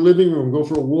out in your living room. Go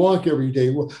for a walk every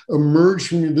day. Emerge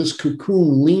from this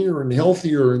cocoon leaner and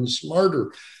healthier and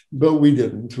smarter. But we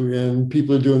didn't. And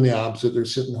people are doing the opposite. They're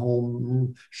sitting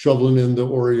home, shoveling in the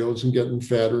Oreos and getting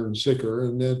fatter and sicker.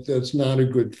 And that's not a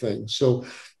good thing. So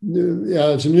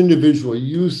as an individual,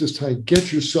 use this time,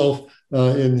 get yourself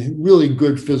in really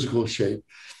good physical shape.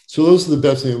 So those are the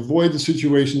best things. Avoid the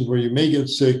situations where you may get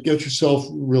sick. Get yourself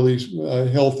really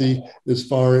healthy as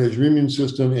far as your immune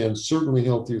system and certainly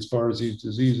healthy as far as these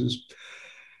diseases.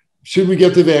 Should we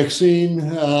get the vaccine?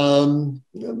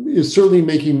 It's certainly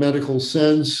making medical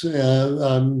sense. I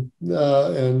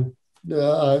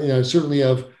certainly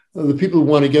have the people who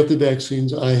want to get the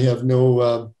vaccines. I have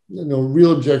no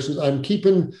real objections. I'm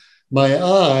keeping my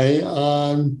eye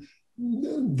on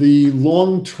the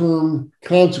long-term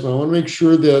consequence. I want to make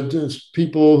sure that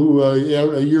people who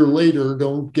a year later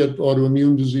don't get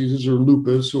autoimmune diseases or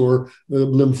lupus or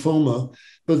lymphoma.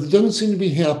 But it doesn't seem to be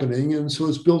happening. And so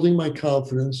it's building my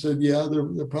confidence that,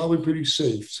 they're probably pretty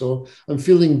safe. So I'm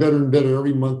feeling better and better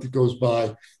every month that goes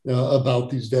by about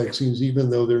these vaccines,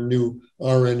 even though they're new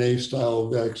RNA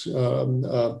style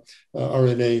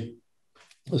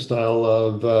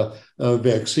of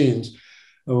vaccines.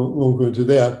 I won't go into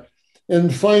that.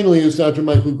 And finally, as Dr.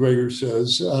 Michael Greger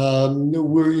says,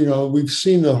 we've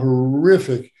seen the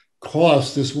horrific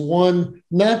cost this one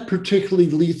not particularly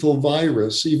lethal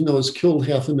virus, even though it's killed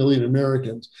 500,000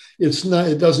 Americans.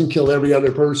 It doesn't kill every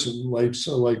other person like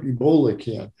Ebola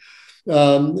can.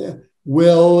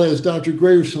 Well, as Dr.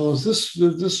 Greger tells us,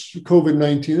 this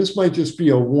COVID-19, this might just be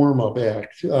a warm-up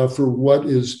act for what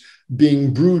is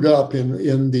being brewed up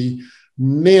in the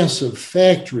massive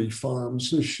factory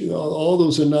farms, all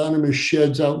those anonymous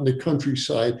sheds out in the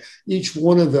countryside. Each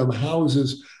one of them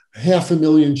houses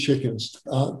 500,000 chickens,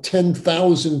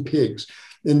 10,000 pigs.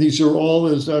 And these are all,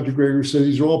 as Dr. Greger said,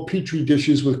 these are all petri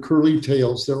dishes with curly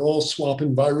tails. They're all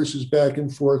swapping viruses back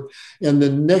and forth. And the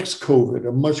next COVID,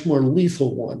 a much more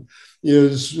lethal one,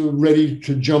 is ready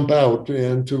to jump out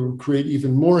and to create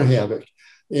even more havoc.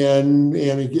 And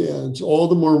again, it's all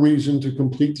the more reason to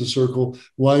complete the circle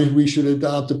why we should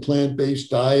adopt a plant-based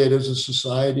diet as a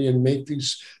society and make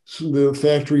the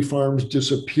factory farms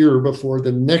disappear before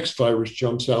the next virus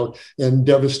jumps out and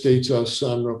devastates us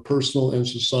on a personal and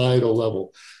societal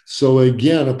level. So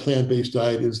again, a plant-based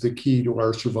diet is the key to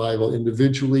our survival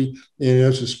individually and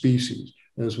as a species,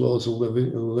 as well as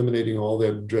eliminating all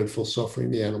that dreadful suffering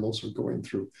the animals are going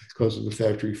through because of the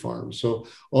factory farms. So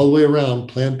all the way around,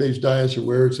 plant-based diets are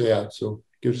where it's at. So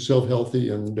get yourself healthy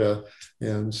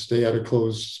and stay out of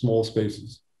closed, small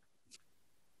spaces.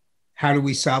 How do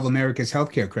we solve America's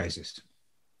healthcare crisis?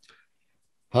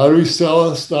 How do we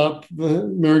solve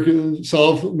America's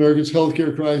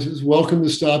healthcare crisis? Welcome to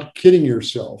stop kidding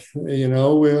yourself. This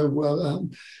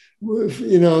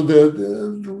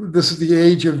is the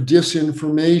age of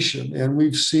disinformation, and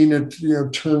we've seen it,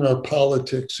 turn our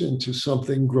politics into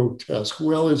something grotesque.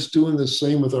 Well, it's doing the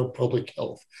same with our public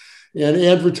health, and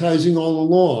advertising all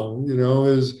along.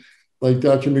 Is like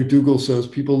Dr. McDougall says,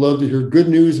 people love to hear good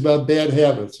news about bad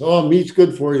habits. Oh, meat's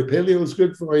good for you, paleo is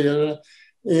good for you.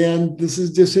 And this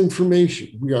is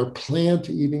disinformation. We are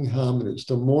plant-eating hominids.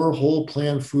 The more whole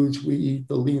plant foods we eat,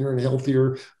 the leaner and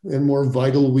healthier and more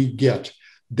vital we get.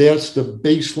 That's the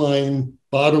baseline,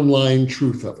 bottom line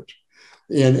truth of it.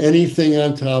 And anything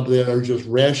on top of that are just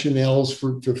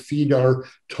rationales to feed our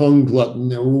tongue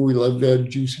glutton. Oh, we love that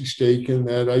juicy steak and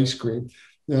that ice cream.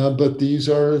 But these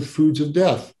are foods of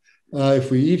death.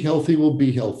 If we eat healthy, we'll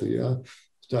be healthy.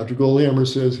 Dr. Goldhammer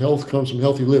says health comes from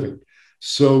healthy living.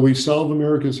 So we solve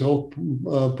America's health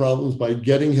problems by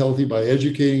getting healthy, by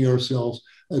educating ourselves,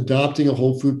 adopting a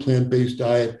whole food plant-based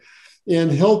diet, and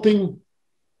helping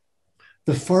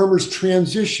the farmers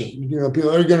transition. People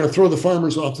are going to throw the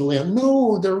farmers off the land.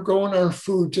 No, they're growing our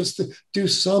food just to do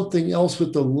something else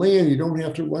with the land. You don't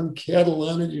have to run cattle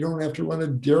on it. You don't have to run a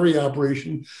dairy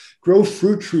operation. Grow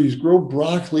fruit trees, grow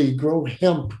broccoli, grow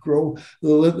hemp,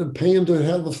 pay them to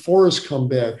have the forest come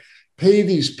back. Pay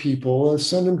these people,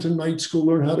 send them to night school,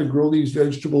 learn how to grow these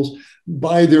vegetables,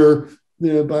 buy their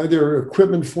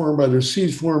equipment for them, buy their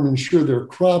seeds for them, ensure their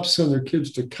crops, send their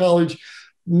kids to college.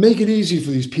 Make it easy for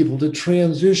these people to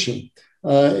transition.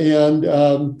 And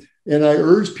I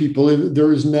urge people,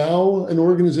 there is now an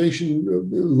organization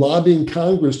lobbying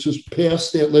Congress to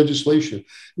pass that legislation.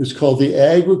 It's called the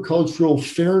Agricultural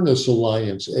Fairness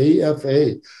Alliance,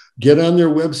 AFA. Get on their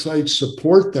website,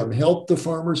 support them, help the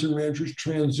farmers and ranchers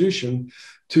transition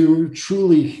to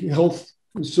truly health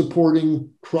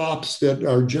supporting crops that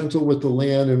are gentle with the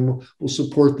land and will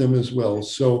support them as well.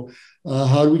 So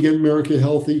how do we get America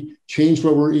healthy? Change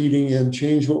what we're eating and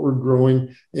change what we're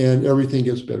growing, and everything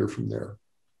gets better from there.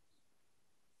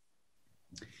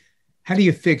 How do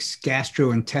you fix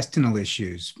gastrointestinal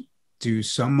issues? Do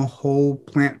some whole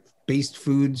plant-based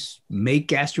foods make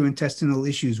gastrointestinal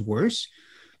issues worse?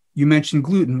 You mentioned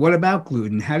gluten. What about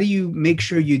gluten? How do you make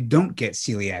sure you don't get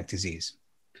celiac disease?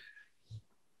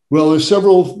 Well, there's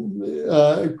several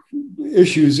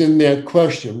issues in that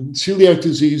question. Celiac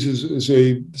disease is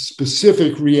a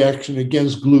specific reaction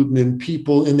against gluten in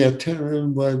people in that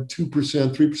 2%,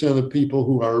 3% of the people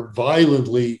who are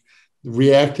violently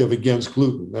reactive against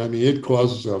gluten. I mean, it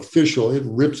causes it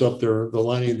rips up the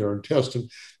lining of their intestine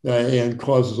and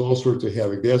causes all sorts of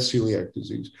havoc. That's celiac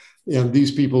disease. And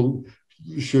these people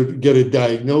should get it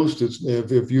diagnosed.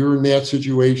 If you're in that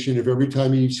situation, if every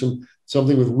time you eat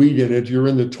something with wheat in it, you're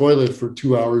in the toilet for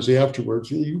 2 hours afterwards,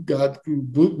 you got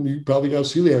gluten, you probably got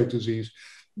celiac disease.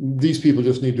 These people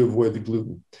just need to avoid the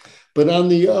gluten. But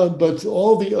but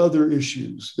all the other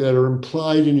issues that are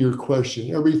implied in your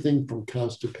question, everything from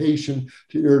constipation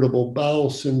to irritable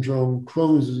bowel syndrome,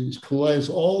 Crohn's disease, colitis,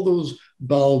 all those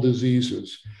bowel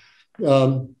diseases,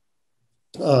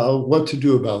 what to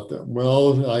do about them?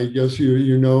 Well, I guess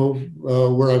you know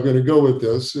where I'm going to go with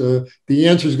this. The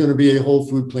answer is going to be a whole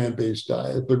food plant-based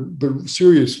diet. But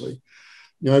seriously,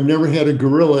 I've never had a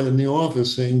gorilla in the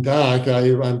office saying, "Doc,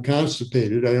 I'm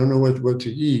constipated. I don't know what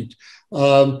to eat."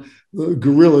 The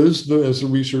gorillas, as the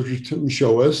researchers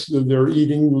show us, they're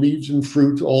eating leaves and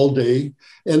fruit all day,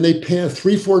 and they pass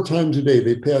 3-4 times a day.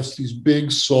 They pass these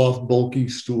big, soft, bulky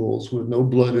stools with no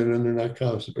blood in them. They're not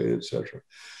constipated, etc.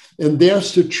 And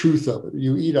that's the truth of it.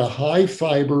 You eat a high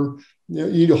fiber, you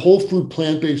eat a whole food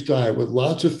plant-based diet with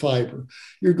lots of fiber,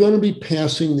 you're going to be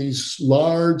passing these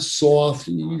large, soft,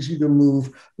 easy to move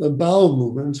bowel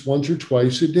movements once or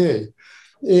twice a day.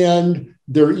 And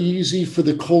they're easy for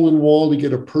the colon wall to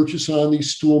get a purchase on,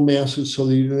 these stool masses, so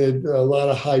that a lot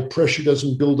of high pressure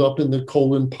doesn't build up in the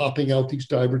colon, popping out these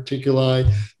diverticuli,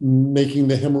 making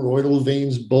the hemorrhoidal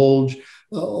veins bulge.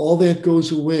 All that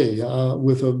goes away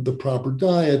with the proper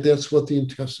diet. That's what the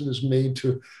intestine is made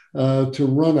to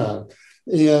run on.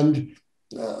 And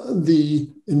the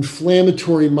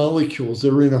inflammatory molecules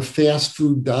that are in a fast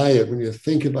food diet, when you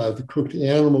think about the cooked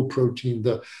animal protein,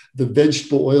 the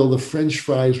vegetable oil, the French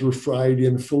fries were fried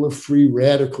in, full of free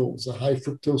radicals, the high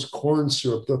fructose corn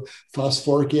syrup, the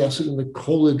phosphoric acid in the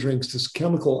cola drinks, this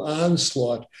chemical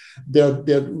onslaught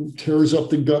that tears up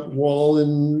the gut wall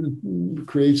and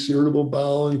creates irritable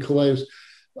bowel and colitis.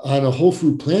 On a whole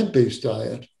food plant-based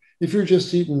diet, if you're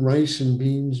just eating rice and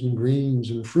beans and greens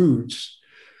and fruits,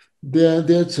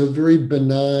 that's a very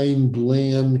benign,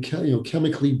 bland,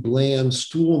 chemically bland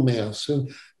stool mass. And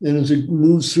as it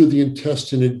moves through the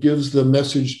intestine, it gives the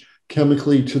message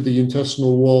chemically to the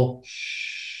intestinal wall,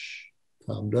 shh,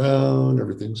 calm down,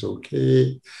 everything's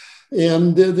okay.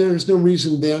 And there's no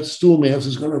reason that stool mass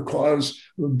is going to cause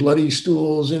bloody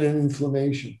stools and an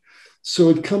inflammation. So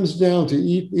it comes down to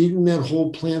eating that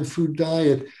whole plant food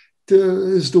diet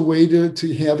is the way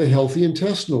to have a healthy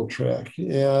intestinal tract.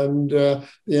 And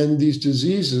these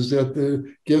diseases that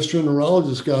the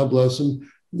gastroenterologists, God bless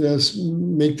them,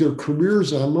 make their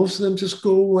careers on, most of them just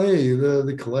go away.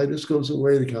 The colitis goes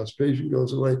away, the constipation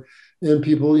goes away, and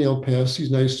people, pass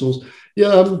these nice stools.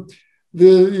 Yeah,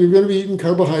 you're going to be eating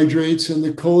carbohydrates, and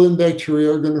the colon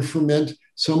bacteria are going to ferment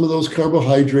some of those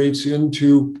carbohydrates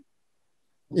into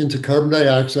carbon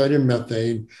dioxide and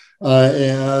methane.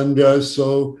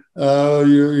 So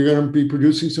you're going to be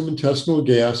producing some intestinal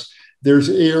gas. There's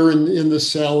air in the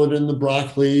salad and the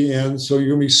broccoli, and so you're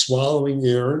going to be swallowing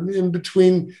air. And in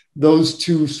between those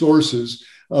two sources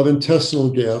of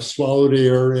intestinal gas, swallowed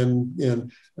air and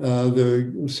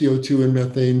the CO2 and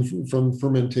methane from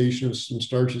fermentation of some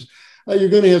starches, you're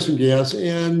going to have some gas,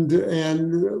 and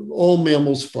all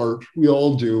mammals fart. We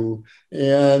all do,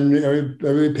 and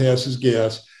everybody passes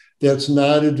gas. That's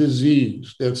not a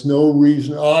disease. That's no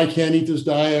reason. Oh, I can't eat this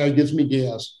diet. It gives me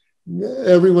gas.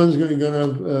 Everyone's going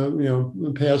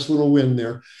to pass a little wind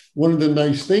there. One of the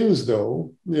nice things,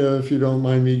 though, if you don't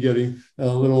mind me getting a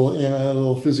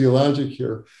little physiologic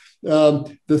here,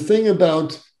 the thing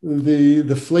about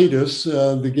the flatus,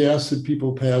 the gas that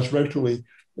people pass rectally,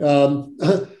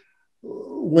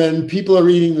 when people are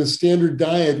eating the standard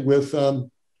diet with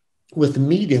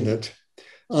meat in it,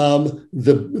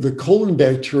 the colon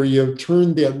bacteria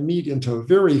turn that meat into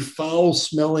very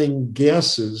foul-smelling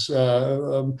gases,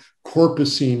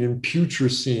 corpusine and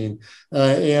putrescine,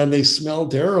 and they smell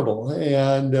terrible.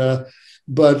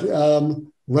 But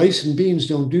rice and beans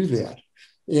don't do that.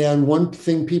 And one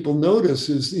thing people notice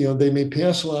is, they may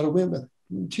pass a lot of women.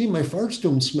 Gee, my farts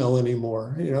don't smell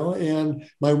anymore, and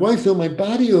my wife, my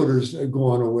body odors are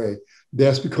going away.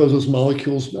 That's because those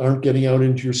molecules aren't getting out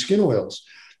into your skin oils.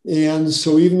 And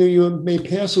so even though you may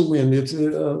pass a wind, it's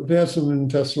pass an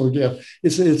intestinal gas,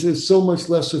 it's so much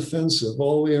less offensive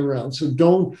all the way around. So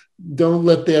don't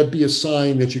let that be a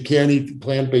sign that you can't eat the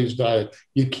plant-based diet.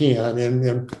 You can,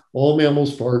 and all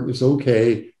mammals fart. It's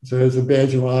okay. So it's a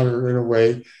badge of honor in a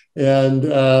way, and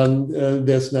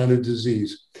that's not a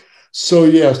disease. So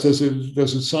yes, does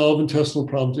it solve intestinal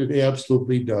problems? It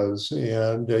absolutely does,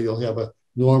 and you'll have a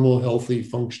normal, healthy,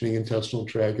 functioning intestinal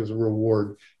tract as a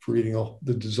reward for eating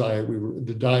the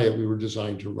diet we were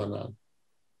designed to run on.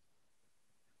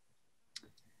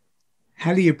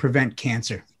 How do you prevent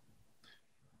cancer?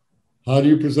 How do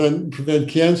you prevent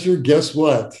cancer? Guess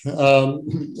what? A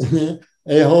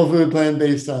whole food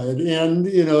plant-based diet. And,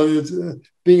 it's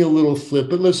being a little flip,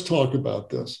 but let's talk about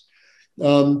this.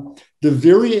 The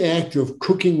very act of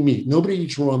cooking meat, nobody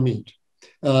eats raw meat.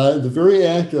 The very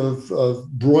act of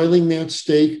broiling that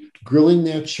steak, grilling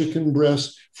that chicken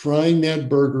breast, frying that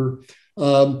burger,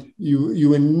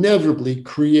 you inevitably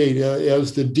create,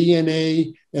 as the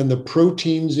DNA and the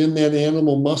proteins in that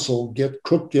animal muscle get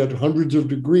cooked at hundreds of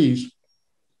degrees,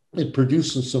 it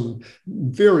produces some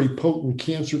very potent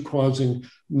cancer-causing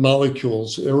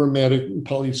molecules, aromatic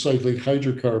polycyclic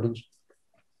hydrocarbons.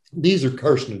 These are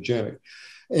carcinogenic.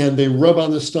 And they rub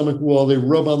on the stomach wall, they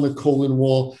rub on the colon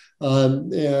wall,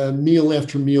 meal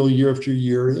after meal, year after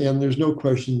year. And there's no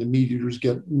question the meat eaters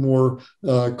get more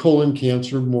colon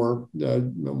cancer, more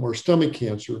stomach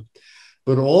cancer.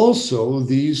 But also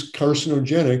these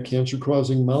carcinogenic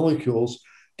cancer-causing molecules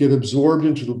get absorbed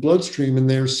into the bloodstream and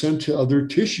they're sent to other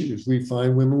tissues. We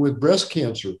find women with breast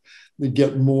cancer that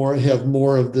have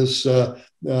more of this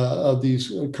of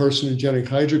these carcinogenic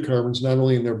hydrocarbons, not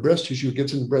only in their breast tissue, it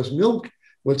gets in the breast milk.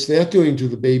 What's that doing to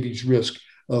the baby's risk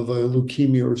of a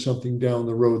leukemia or something down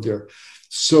the road there.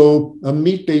 So a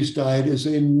meat-based diet is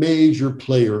a major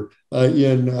player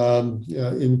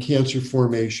in cancer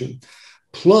formation.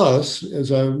 Plus,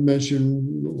 as I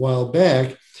mentioned a while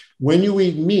back, when you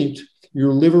eat meat,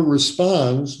 your liver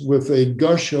responds with a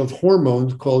gush of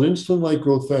hormones called insulin-like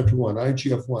growth factor 1,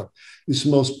 IGF-1. It's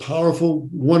the most powerful,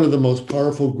 one of the most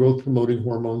powerful growth-promoting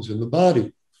hormones in the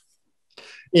body.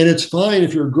 And it's fine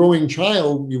if you're a growing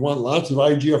child, you want lots of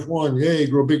IGF-1, yay,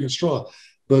 grow big and strong.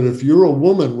 But if you're a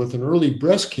woman with an early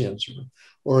breast cancer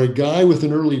or a guy with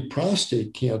an early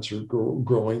prostate cancer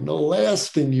growing, the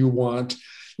last thing you want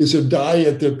is a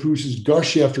diet that produces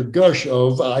gush after gush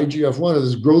of IGF-1,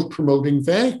 this growth promoting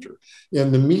factor.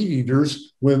 And the meat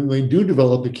eaters, when they do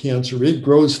develop a cancer, it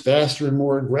grows faster and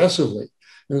more aggressively.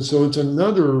 And so it's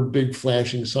another big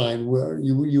flashing sign where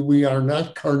we are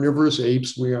not carnivorous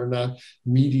apes. We are not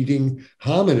meat-eating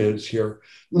hominids here.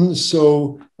 And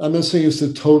so I'm not saying it's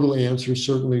the total answer.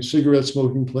 Certainly, cigarette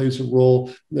smoking plays a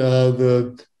role.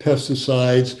 The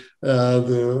pesticides,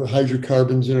 the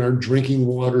hydrocarbons in our drinking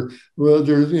water. Well,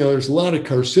 there's a lot of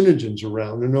carcinogens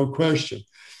around, and no question.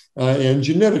 And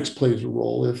genetics plays a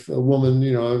role. If a woman,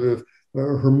 if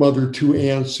her mother, two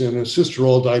aunts, and a sister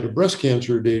all died of breast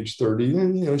cancer at age 30,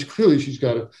 and clearly she's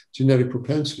got a genetic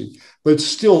propensity. But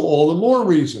still, all the more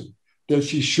reason that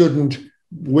she shouldn't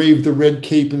wave the red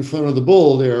cape in front of the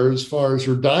bull there as far as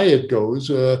her diet goes.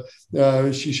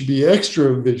 She should be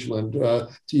extra vigilant to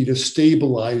eat a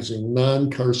stabilizing,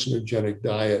 non-carcinogenic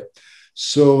diet.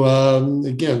 So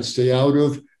again, stay out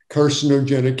of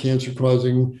carcinogenic,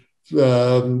 cancer-causing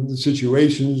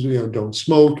situations. Don't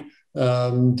smoke.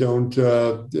 Don't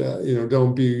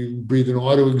be breathing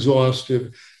auto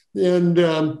exhaustive. And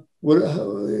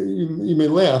you may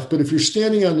laugh, but if you're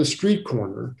standing on the street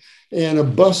corner and a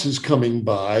bus is coming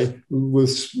by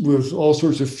with all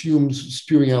sorts of fumes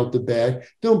spewing out the back,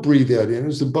 don't breathe that in.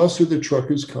 As the bus or the truck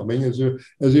is coming, as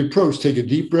they approach, take a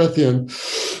deep breath in.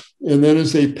 And then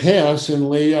as they pass and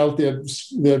lay out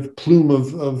that plume of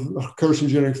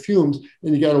carcinogenic fumes,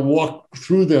 and you got to walk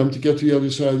through them to get to the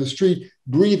other side of the street,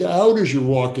 breathe out as you're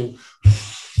walking.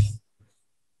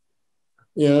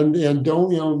 And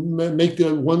don't make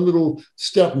that one little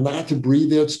step not to breathe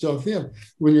that stuff in.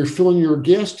 When you're filling your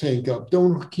gas tank up,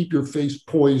 don't keep your face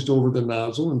poised over the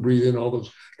nozzle and breathe in all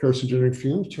those carcinogenic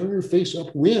fumes. Turn your face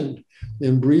upwind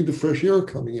and breathe the fresh air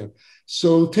coming in.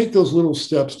 So take those little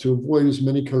steps to avoid as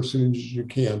many carcinogens as you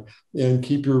can and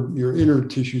keep your inner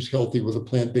tissues healthy with a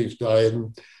plant-based diet.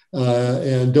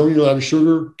 And don't eat a lot of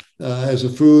sugar as a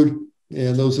food.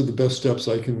 And those are the best steps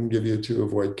I can give you to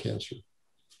avoid cancer.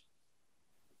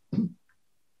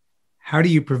 How do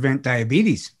you prevent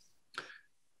diabetes?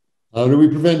 How do we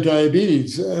prevent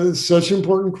diabetes? Such an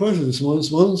important question. It's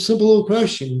one simple little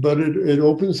question, but it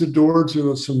opens the door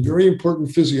to some very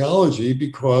important physiology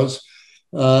because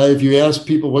if you ask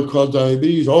people what caused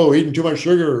diabetes, eating too much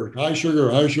sugar, high sugar,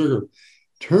 high sugar.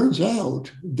 Turns out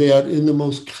that in the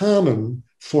most common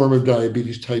form of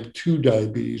diabetes, type 2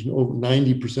 diabetes, and over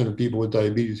 90% of people with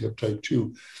diabetes have type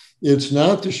 2, it's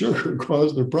not the sugar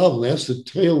causing the problem. That's the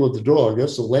tail of the dog.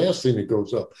 That's the last thing that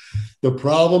goes up. The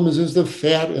problem is the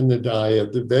fat in the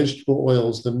diet, the vegetable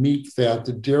oils, the meat fat,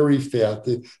 the dairy fat,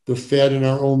 the fat in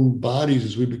our own bodies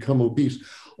as we become obese.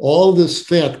 All this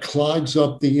fat clogs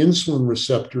up the insulin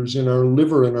receptors in our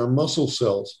liver and our muscle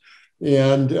cells,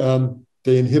 and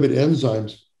they inhibit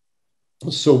enzymes.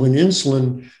 So when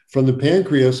insulin from the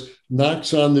pancreas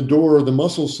knocks on the door of the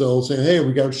muscle cells saying, hey,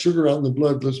 we got sugar out in the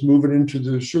blood, let's move it into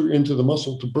the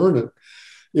muscle to burn it.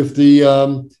 If the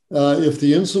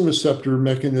insulin receptor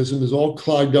mechanism is all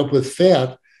clogged up with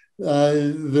fat,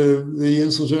 the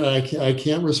insulin, I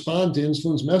can't respond to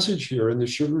insulin's message here, and the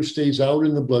sugar stays out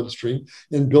in the bloodstream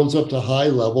and builds up to high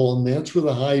level, and that's where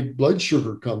the high blood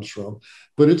sugar comes from.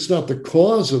 But it's not the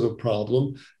cause of the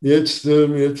problem. It's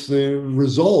the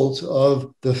result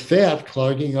of the fat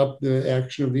clogging up the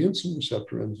action of the insulin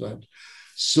receptor enzymes.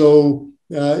 So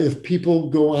if people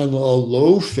go on a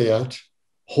low-fat,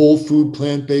 whole food,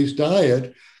 plant-based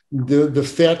diet, the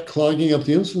fat clogging up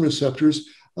the insulin receptors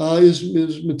is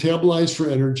metabolized for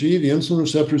energy. The insulin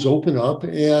receptors open up,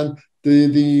 and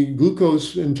the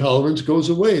glucose intolerance goes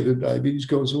away. The diabetes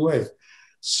goes away.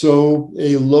 So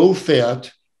a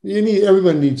low-fat.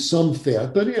 Everybody needs some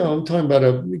fat, but I'm talking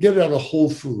about get it out of whole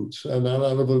foods, not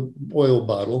out of an oil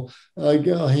bottle. Get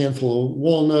a handful of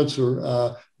walnuts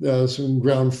or some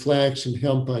ground flax and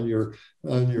hemp on your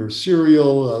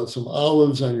cereal, some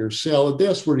olives on your salad.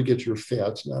 That's where to get your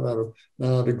fats, not out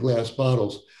of glass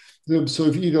bottles. So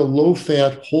if you eat a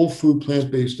low-fat, whole food,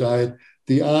 plant-based diet,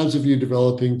 the odds of you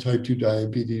developing type 2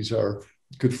 diabetes are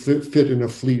could fit in a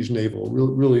flea's navel,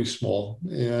 really small.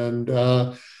 And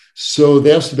so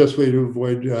that's the best way to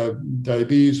avoid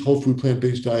diabetes. Whole food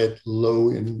plant-based diet, low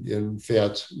in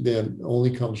fats, then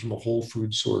only comes from a whole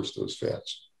food source, those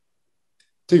fats.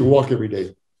 Take a walk every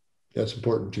day. That's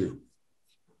important too.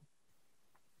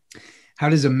 How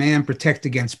does a man protect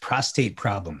against prostate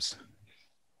problems?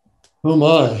 Oh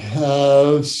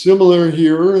my, similar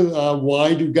here.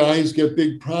 Why do guys get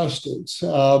big prostates?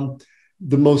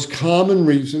 The most common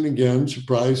reason, again,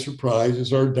 surprise, surprise,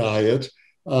 is our diet.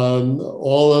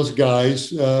 All us guys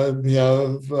have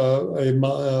a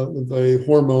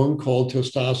hormone called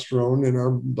testosterone in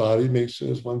our body. Makes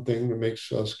us one thing that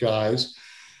makes us guys.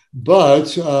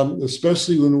 But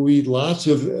especially when we eat lots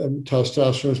of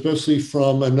testosterone, especially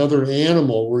from another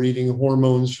animal, we're eating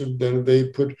hormones that they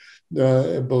put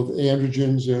both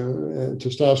androgens and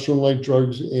testosterone-like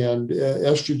drugs and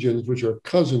estrogens, which are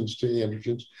cousins to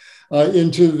androgens,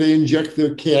 they inject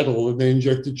the cattle and they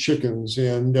inject the chickens.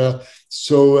 And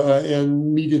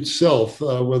and meat itself,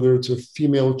 whether it's a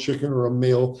female chicken or a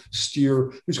male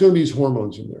steer, there's going to be these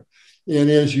hormones in there.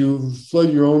 And as you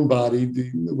flood your own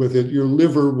body with it, your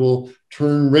liver will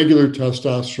turn regular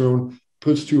testosterone,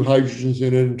 puts two hydrogens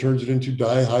in it, and turns it into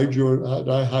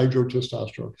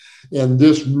dihydrotestosterone. And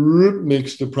this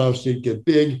makes the prostate get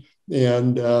big,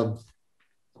 and it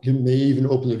may even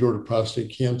open the door to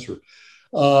prostate cancer.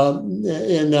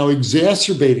 And now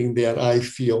exacerbating that, I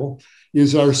feel,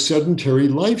 is our sedentary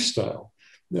lifestyle.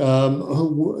 We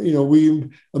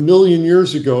a million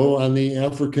years ago on the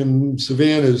African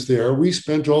savannas there, we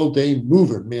spent all day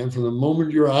moving, man. From the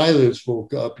moment your eyelids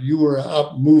woke up, you were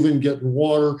up moving, getting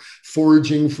water,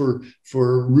 foraging for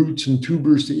roots and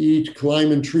tubers to eat,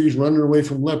 climbing trees, running away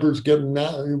from leopards,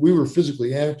 we were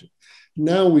physically active.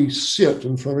 Now we sit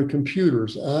in front of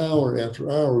computers hour after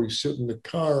hour. We sit in the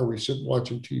car, we sit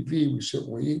watching TV, we sit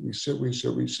and we eat, we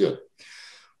sit.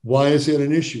 Why is that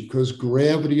an issue? Because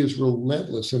gravity is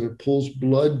relentless and it pulls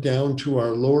blood down to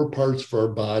our lower parts of our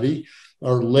body.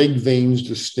 Our leg veins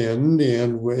distend,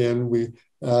 and we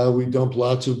dump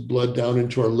lots of blood down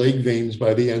into our leg veins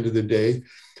by the end of the day.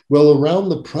 Well, around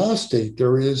the prostate,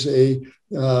 there is a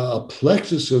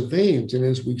plexus of veins. And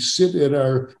as we sit in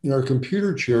our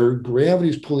computer chair, gravity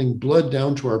is pulling blood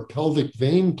down to our pelvic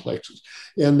vein plexus.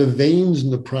 And the veins in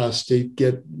the prostate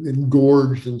get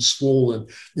engorged and swollen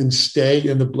and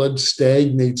the blood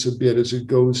stagnates a bit as it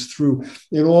goes through.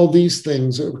 And all these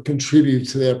things contribute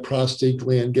to that prostate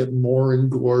gland getting more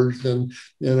engorged, and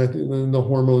I think the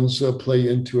hormones play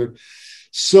into it.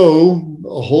 So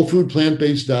a whole food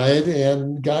plant-based diet,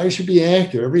 and guys should be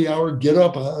active every hour. Get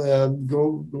up,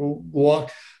 go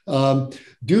walk,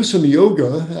 do some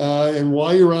yoga, and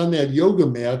while you're on that yoga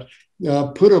mat,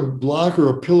 put a block or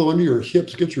a pillow under your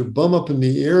hips. Get your bum up in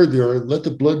the air there. Let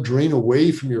the blood drain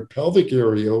away from your pelvic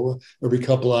area every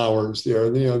couple hours there.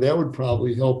 That would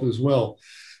probably help as well.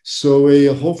 So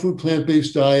a whole food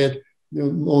plant-based diet,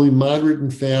 only moderate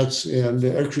in fats, and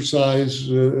exercise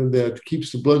that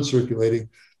keeps the blood circulating.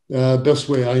 Best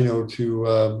way I know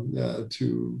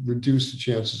to reduce the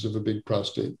chances of a big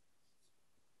prostate.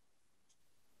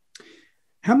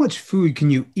 How much food can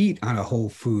you eat on a whole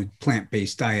food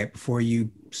plant-based diet before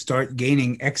you start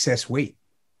gaining excess weight?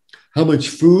 How much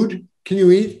food can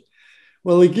you eat?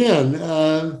 Well, again,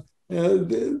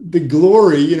 the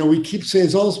glory, we keep saying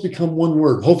it's almost become one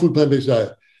word: whole food plant-based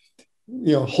diet.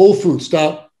 Whole food,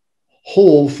 stop,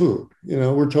 whole food.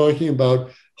 We're talking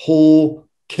about whole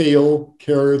kale,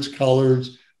 carrots,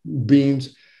 collards,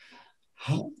 beans.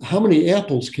 How many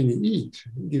apples can you eat?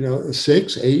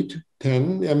 6, 8,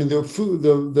 10. I mean,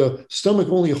 the stomach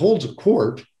only holds a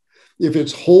quart. If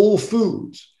it's whole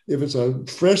foods, if it's a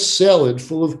fresh salad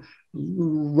full of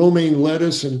romaine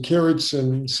lettuce and carrots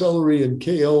and celery and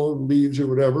kale leaves or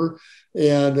whatever,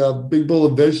 and a big bowl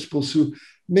of vegetable soup,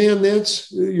 man,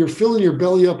 you're filling your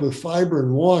belly up with fiber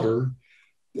and water,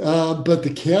 but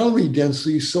the calorie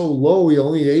density is so low, we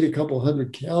only ate a couple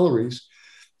hundred calories.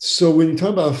 So when you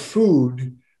talk about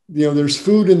food, there's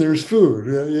food and there's food.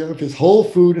 If it's whole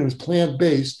food and it's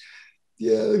plant-based,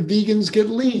 vegans get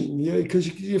lean, because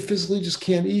you physically just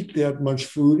can't eat that much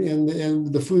food,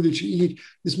 and the food that you eat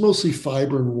is mostly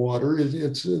fiber and water.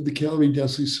 It's the calorie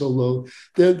density is so low.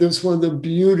 That's one of the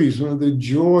beauties, one of the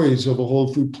joys of a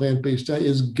whole food plant-based diet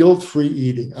is guilt-free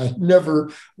eating. It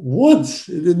never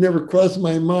crossed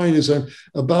my mind as I'm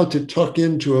about to tuck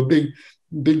into a big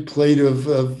plate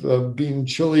of bean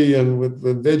chili and with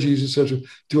veggies, etc.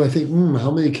 Do I think, how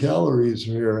many calories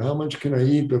are here? How much can I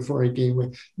eat before I gain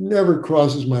weight? Never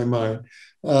crosses my mind.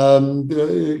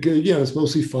 Again, it's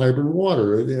mostly fiber and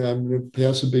water. I'm going to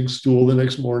pass a big stool the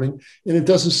next morning, and it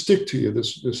doesn't stick to you,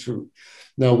 this food.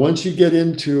 Now, once you get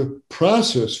into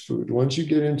processed food, once you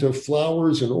get into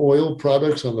flours and oil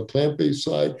products on the plant-based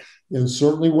side, and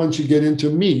certainly once you get into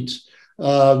meats,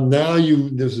 now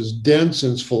this is dense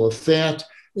and it's full of fat,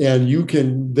 and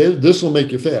this will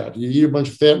make you fat. You eat a bunch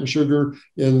of fat and sugar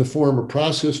in the form of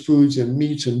processed foods and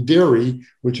meats and dairy,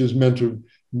 which is meant to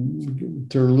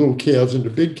turn little calves into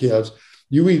big calves.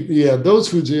 You eat, those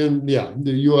foods in,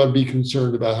 you ought to be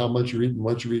concerned about how much you're eating,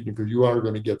 what you're eating, because you are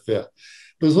going to get fat.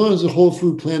 But as long as a whole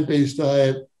food, plant-based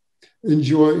diet,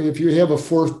 if you have a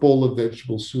fourth bowl of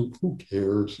vegetable soup, who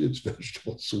cares? It's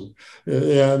vegetable soup.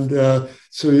 And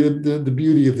so the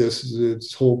beauty of this is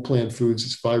it's whole plant foods,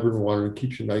 it's fiber and water, and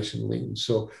keeps you nice and lean.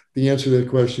 So the answer to that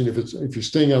question, if you're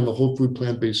staying on the whole food,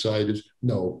 plant-based side, is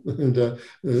no. And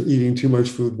eating too much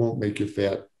food won't make you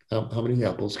fat. How many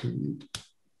apples can you eat?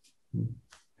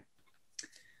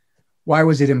 Why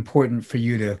was it important for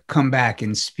you to come back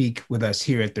and speak with us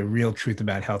here at the Real Truth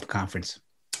About Health conference?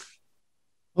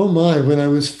 Oh my, when I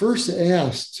was first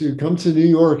asked to come to New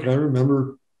York, I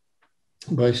remember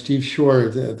by Steve Shore,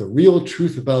 the Real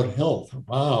Truth About Health.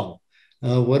 Wow,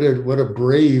 what a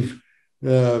brave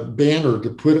banner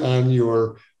to put on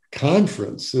your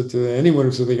conference. That anyone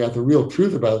who says they got the real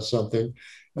truth about something,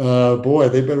 boy,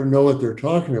 they better know what they're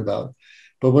talking about.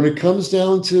 But when it comes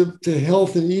down to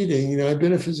health and eating, I've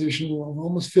been a physician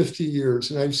almost 50 years,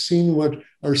 and I've seen what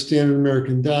our standard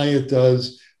American diet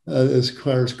does as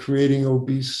far as creating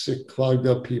obese, sick, clogged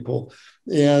up people.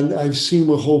 And I've seen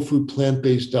what whole food,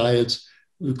 plant-based diets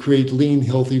create lean,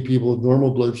 healthy people with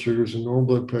normal blood sugars and normal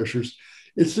blood pressures.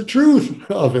 It's the truth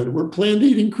of it. We're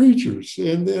plant-eating creatures.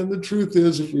 And the truth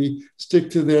is, if we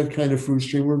stick to that kind of food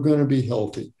stream, we're going to be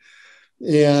healthy.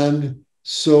 And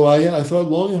so I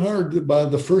thought long and hard about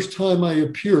the first time I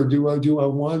appeared, do I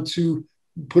want to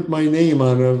put my name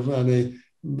on a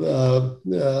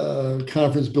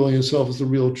conference billing itself as the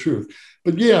real truth?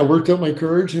 But yeah, I worked up my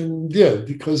courage and did,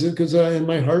 because in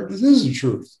my heart, this is the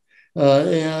truth.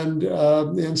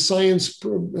 And science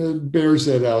bears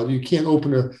that out. You can't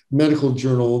open a medical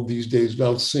journal these days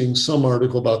without seeing some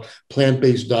article about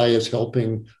plant-based diets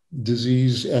helping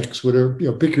disease X, whatever,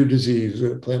 pick your disease,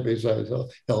 plant-based diet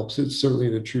helps. It's certainly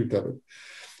the truth of it.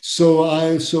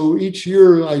 So each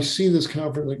year I see this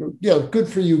conference, I go, yeah, good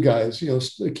for you guys,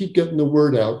 keep getting the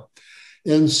word out.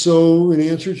 And so in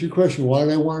answer to your question, why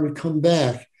did I want to come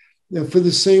back? For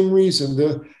the same reason,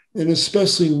 and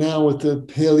especially now with the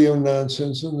paleo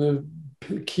nonsense and the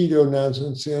keto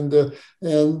nonsense and the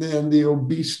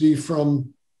obesity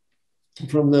from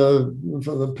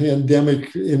the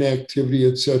pandemic inactivity,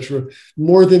 et cetera,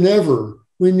 more than ever,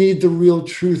 we need the real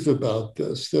truth about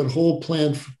this, that whole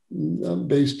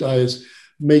plant-based diets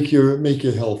make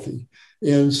you healthy.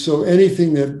 And so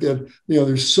anything that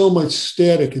there's so much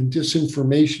static and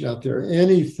disinformation out there,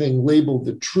 anything labeled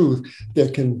the truth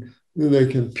that can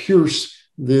pierce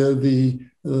the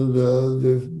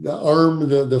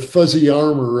fuzzy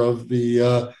armor of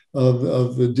the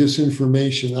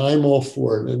disinformation, I'm all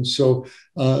for it. And so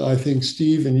I think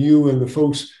Steve and you and the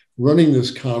folks running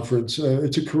this conference,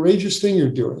 it's a courageous thing you're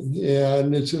doing,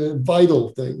 and it's a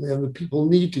vital thing, and the people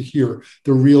need to hear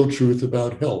the real truth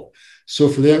about health. So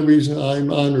for that reason,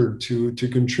 I'm honored to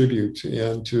contribute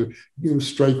and to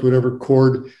strike whatever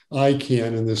chord I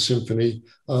can in this symphony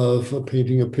of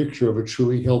painting a picture of a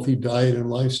truly healthy diet and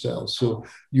lifestyle. So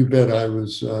you bet I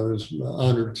was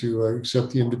honored to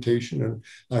accept the invitation, and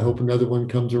I hope another one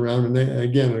comes around. And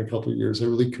again, in a couple of years, I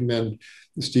really commend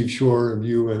Steve Shore and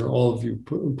you and all of you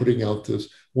putting out this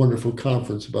wonderful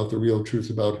conference about the real truth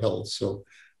about health. So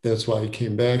that's why I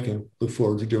came back and look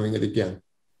forward to doing it again.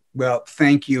 Well,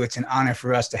 thank you. It's an honor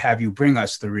for us to have you bring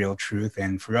us the real truth.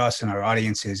 And for us and our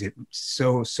audiences, it's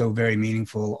so very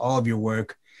meaningful, all of your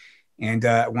work. And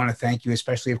I want to thank you,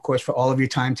 especially, of course, for all of your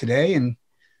time today and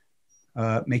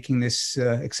making this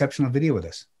exceptional video with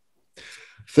us.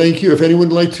 Thank you. If anyone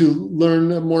would like to learn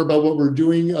more about what we're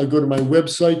doing, go to my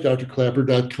website,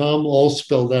 drklaper.com, all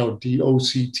spelled out,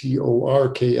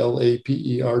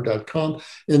 DOCTORKLAPER.com.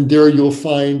 And there you'll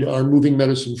find our Moving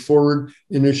Medicine Forward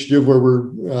initiative, where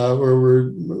we're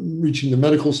reaching the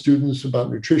medical students about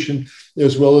nutrition,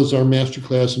 as well as our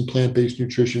masterclass in plant-based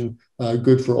nutrition,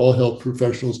 good for all health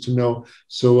professionals to know.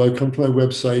 So come to my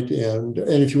website, and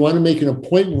if you want to make an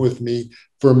appointment with me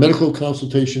for a medical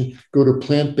consultation, go to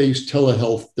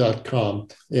plantbasedtelehealth.com,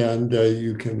 and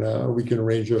we can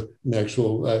arrange an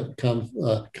actual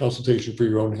consultation for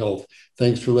your own health.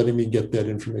 Thanks for letting me get that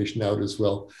information out as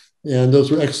well. And those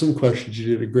were excellent questions.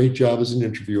 You did a great job as an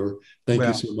interviewer. Thank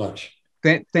you so much.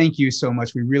 Thank you so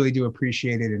much. We really do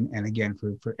appreciate it. And again,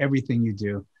 for everything you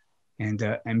do.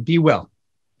 And be well.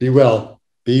 Be well.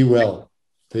 Be well.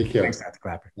 Take care. Thanks, Dr.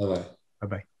 Klaper. Bye-bye. Bye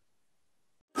bye.